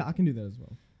your tent. Yeah, I can do that as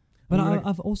well. But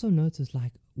I've also noticed,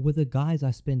 like, with the guys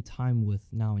I spend time with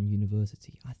now in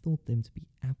university, I thought them to be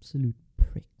absolute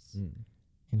pricks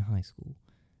in high school.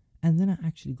 And then I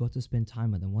actually got to spend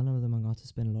time with them. One of them I got to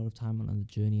spend a lot of time on the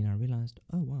journey, and I realized,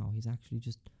 oh, wow, he's actually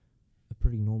just a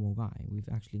pretty normal guy. We've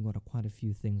actually got quite a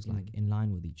few things, like, in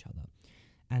line with each other.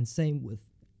 And same with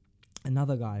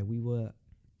another guy. We were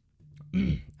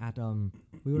at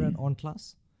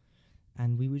OnClass,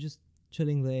 and we were just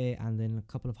chilling there, and then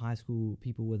a couple of high school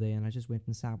people were there, and I just went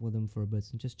and sat with them for a bit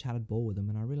and just chatted ball with them,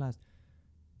 and I realized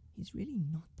he's really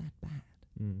not that bad.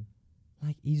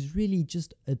 Like, he's really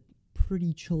just a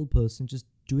pretty chill person, just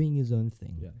doing his own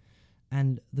thing. Yeah.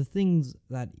 And the things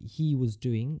that he was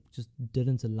doing just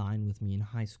didn't align with me in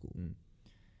high school.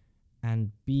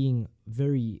 And being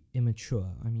very immature,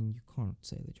 I mean, you can't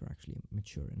say that you're actually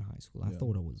mature in high school. I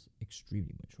thought I was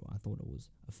extremely mature. I thought I was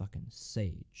a fucking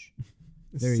sage.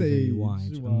 Very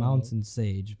wise. Wow. A mountain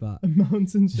sage, but... A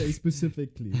mountain sage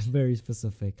specifically. Very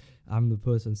specific. I'm the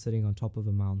person sitting on top of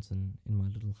a mountain in my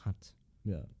little hut.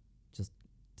 Yeah. Just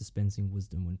dispensing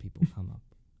wisdom when people come up.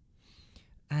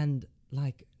 And,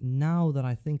 like, now that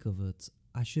I think of it,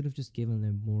 I should have just given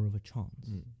them more of a chance.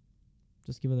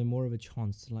 Just given them more of a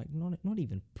chance to, like, not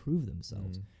even prove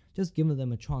themselves. Just giving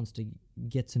them a chance to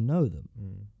get to know them.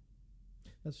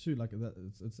 That's true. Like, that,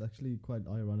 it's actually quite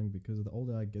ironic, because the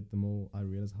older I get, the more I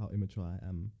realize how immature I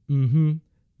am.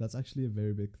 That's actually a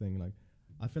very big thing. Like,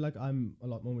 I feel like I'm a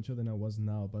lot more mature than I was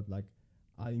now, but, like,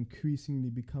 I increasingly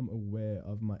become aware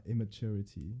of my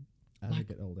immaturity as I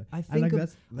get older. I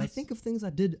think of things I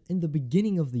did in the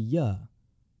beginning of the year.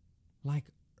 Like,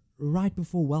 right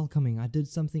before welcoming, I did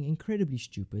something incredibly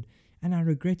stupid, and I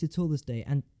regret it till this day,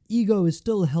 and ego has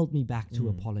still held me back to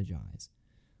apologize.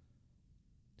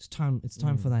 It's time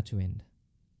for that to end.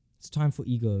 It's time for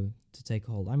ego to take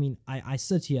hold. I mean, I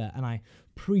sit here and I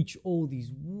preach all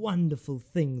these wonderful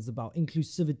things about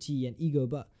inclusivity and ego,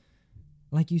 but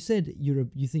like you said,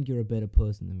 you think you're a better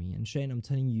person than me, and Shane, I'm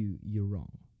telling you, you're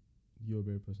wrong. You're a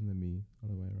better person than me,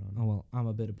 other way around. Oh, well, I'm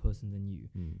a better person than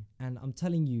you. And I'm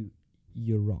telling you,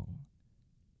 you're wrong.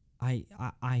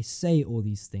 I say all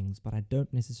these things, but I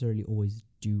don't necessarily always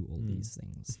do all these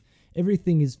things.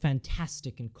 Everything is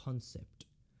fantastic in concept.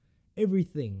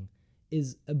 Everything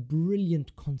is a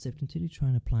brilliant concept until you try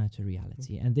and apply it to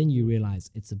reality, and then you realize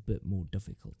it's a bit more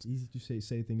difficult. It's easy to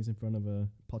say things in front of a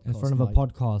podcast. In front of a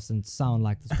podcast and sound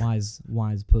like this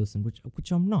wise person,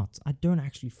 which I'm not. I don't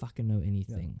actually fucking know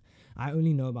anything. I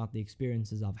only know about the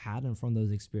experiences I've had, and from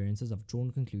those experiences I've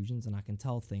drawn conclusions, and I can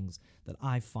tell things that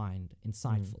I find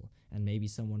insightful. And maybe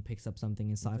someone picks up something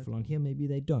insightful on here, maybe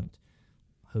they don't.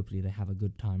 Hopefully they have a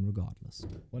good time regardless.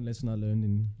 One lesson I learned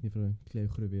in Claire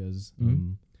Groewe's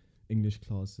English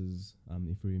classes,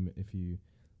 if you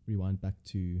rewind back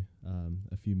to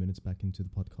a few minutes back into the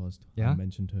podcast, I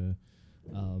mentioned her.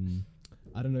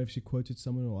 I don't know if she quoted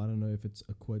someone, or I don't know if it's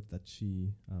a quote that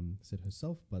she said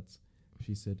herself, but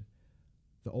she said,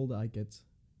 "The older I get,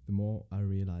 the more I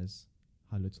realize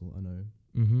how little I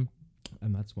know."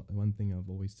 And that's one thing I've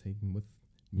always taken with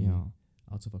me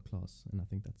out of a class, and I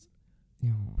think that's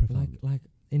profound. Like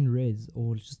in res,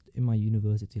 or just in my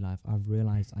university life, I've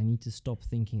realized I need to stop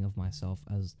thinking of myself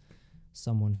as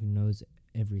someone who knows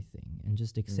everything, and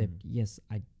just accept, yes,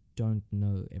 I don't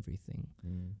know everything,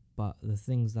 but the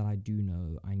things that I do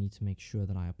know, I need to make sure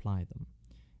that I apply them.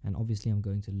 And obviously I'm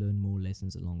going to learn more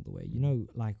lessons along the way. You know,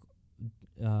 like,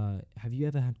 have you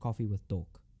ever had coffee with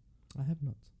Doc? I have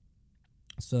not.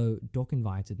 So Doc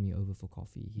invited me over for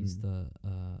coffee. He's the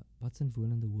what's in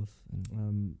the Wolf?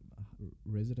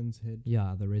 Residence head.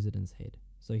 Yeah, the residence head.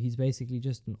 So he's basically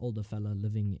just an older fella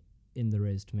living in the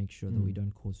res to make sure that we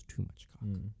don't cause too much cuck.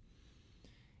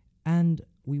 And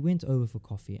we went over for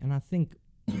coffee, and I think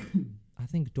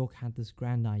Doc had this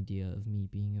grand idea of me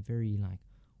being a very, like,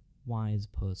 wise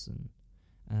person,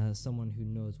 someone who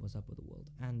knows what's up with the world.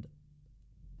 And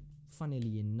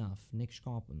funnily enough, Nick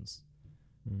Scarpins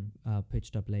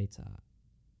pitched up later,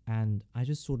 and I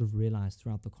just sort of realized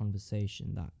throughout the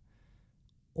conversation that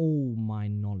all my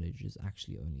knowledge is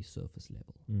actually only surface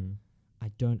level. I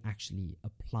don't actually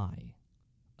apply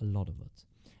a lot of it.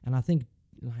 And I think,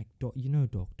 like, Doc,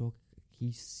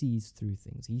 he sees through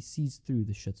things. He sees through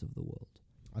the shits of the world.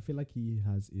 I feel like he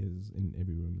has ears in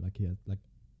every room. Like he has like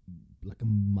a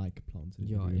mic planted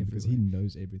in every room, because he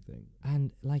knows everything.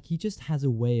 And like he just has a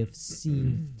way of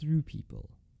seeing through people.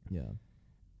 Yeah.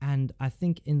 And I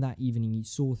think in that evening he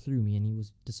saw through me, and he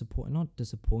was not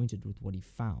disappointed with what he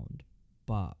found,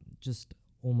 but just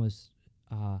almost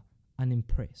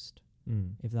unimpressed,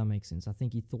 if that makes sense. I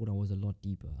think he thought I was a lot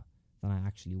deeper than I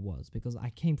actually was, because I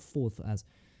came forth as,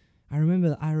 I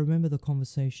remember the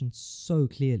conversation so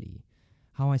clearly.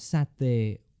 how I sat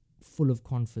there full of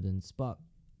confidence, but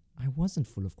I wasn't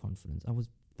full of confidence. I was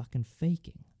fucking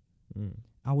faking.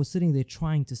 I was sitting there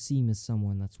trying to seem as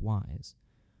someone that's wise,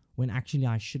 when actually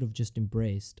I should have just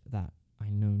embraced that I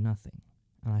know nothing,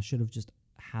 and I should have just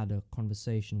had a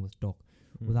conversation with Doc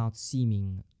without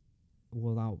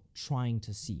trying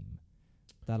to seem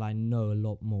that I know a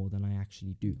lot more than I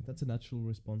actually do. That's a natural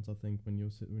response, I think, when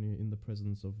you're in the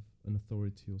presence of an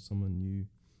authority or someone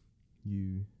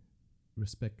you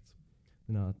respect.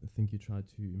 You know, I think you try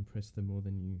to impress them more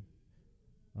than you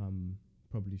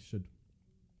probably should.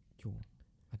 Sure.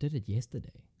 I did it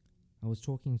yesterday. I was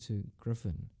talking to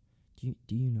Griffin. Do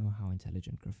you know how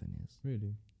intelligent Griffin is?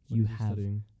 Really? You have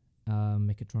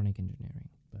mechatronic engineering.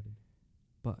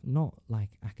 But not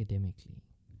like academically.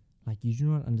 Like, you do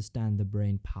not understand the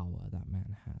brain power that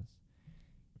man has.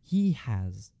 He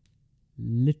has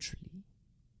literally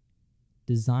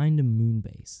designed a moon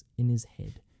base in his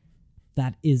head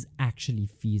that is actually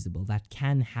feasible, that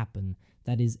can happen,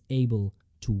 that is able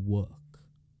to work.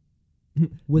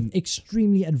 With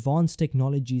extremely advanced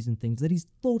technologies and things that he's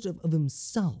thought of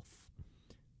himself.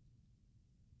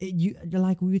 We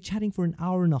were chatting for an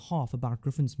hour and a half about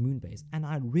Griffin's moon base, and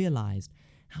I realized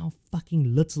how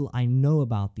fucking little I know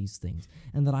about these things,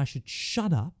 and that I should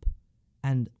shut up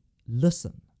and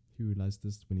listen. He realized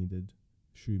this when he did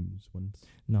shrooms once.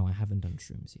 No, I haven't done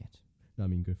shrooms yet. No, I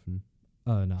mean Griffin.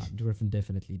 Oh no, Griffin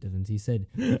definitely didn't. He said,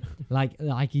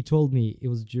 like he told me it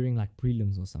was during like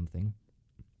prelims or something,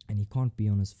 and he can't be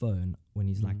on his phone when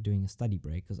he's like doing a study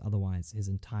break, because otherwise his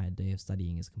entire day of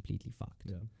studying is completely fucked.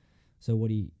 Yeah. So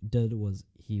what he did was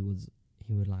he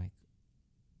would like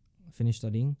finish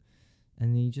studying,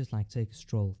 and then he'd just like take a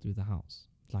stroll through the house,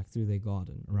 like through their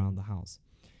garden, around the house.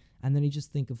 And then he'd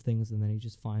just think of things, and then he'd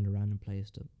just find a random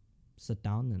place to sit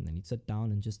down, and then he'd sit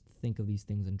down and just think of these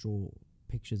things and draw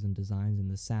pictures and designs in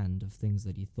the sand of things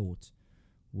that he thought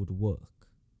would work.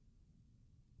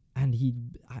 And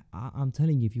I'm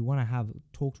telling you, if you want to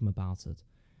talk to him about it,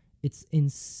 it's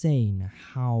insane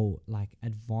how like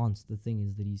advanced the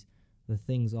things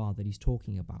are that he's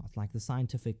talking about. Like the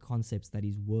scientific concepts that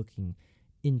he's working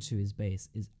into his base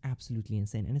is absolutely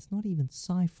insane. And it's not even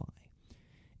sci-fi.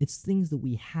 It's things that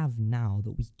we have now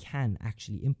that we can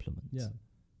actually implement. Yeah.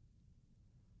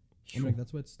 Sure. I mean,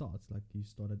 that's where it starts. Like, you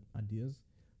start at ideas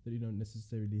that you don't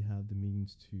necessarily have the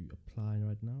means to apply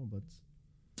right now, but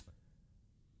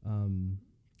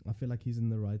I feel like he's in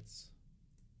the right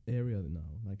area now,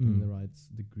 like in the right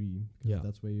degree. Yeah.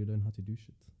 That's where you learn how to do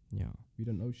shit. Yeah. We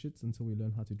don't know shit until we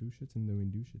learn how to do shit, and then we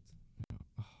do shit.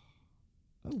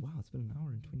 Oh wow, it's been an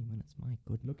hour and 20 minutes. My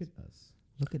goodness. Look at us.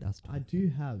 Look at us. I do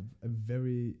have a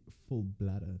very full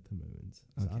bladder at the moment.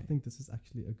 So I think this is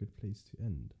actually a good place to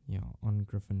end. Yeah, on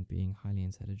Griffin being highly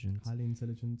intelligent. Highly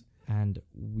intelligent. And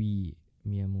we,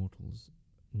 mere mortals,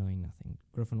 knowing nothing.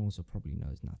 Griffin also probably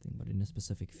knows nothing, but in a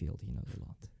specific field he knows a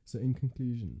lot. So in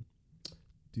conclusion,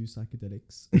 do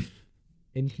psychedelics.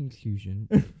 In conclusion,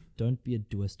 don't be a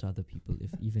doist to other people,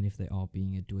 even if they are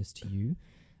being a doist to you.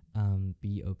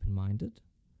 Be open-minded.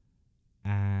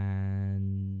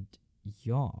 And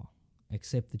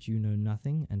accept that you know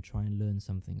nothing and try and learn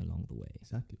something along the way.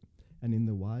 Exactly. And in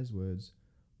the wise words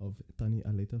of Tannie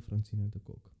Aletta Francina de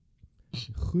Kok.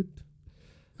 Goed.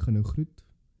 Ek gaan nou groet.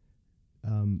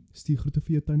 Stuur groete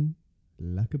vir jou Tannie.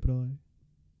 Lekker braai.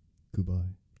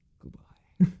 Goodbye.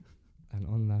 And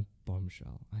on that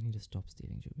bombshell, I need to stop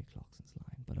stealing Jimmy Clarkson's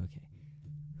line, but okay.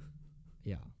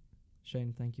 Yeah.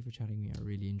 Shane, thank you for chatting with me. I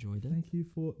really enjoyed it. Thank you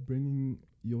for bringing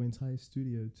your entire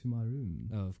studio to my room.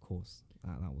 Oh, of course.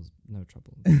 That was no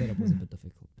trouble. The setup was a bit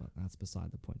difficult, but that's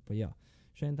beside the point. But yeah,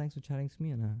 Shane, thanks for chatting to me,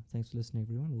 and thanks for listening,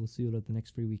 everyone. We'll see you at the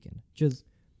next free weekend. Cheers.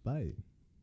 Bye.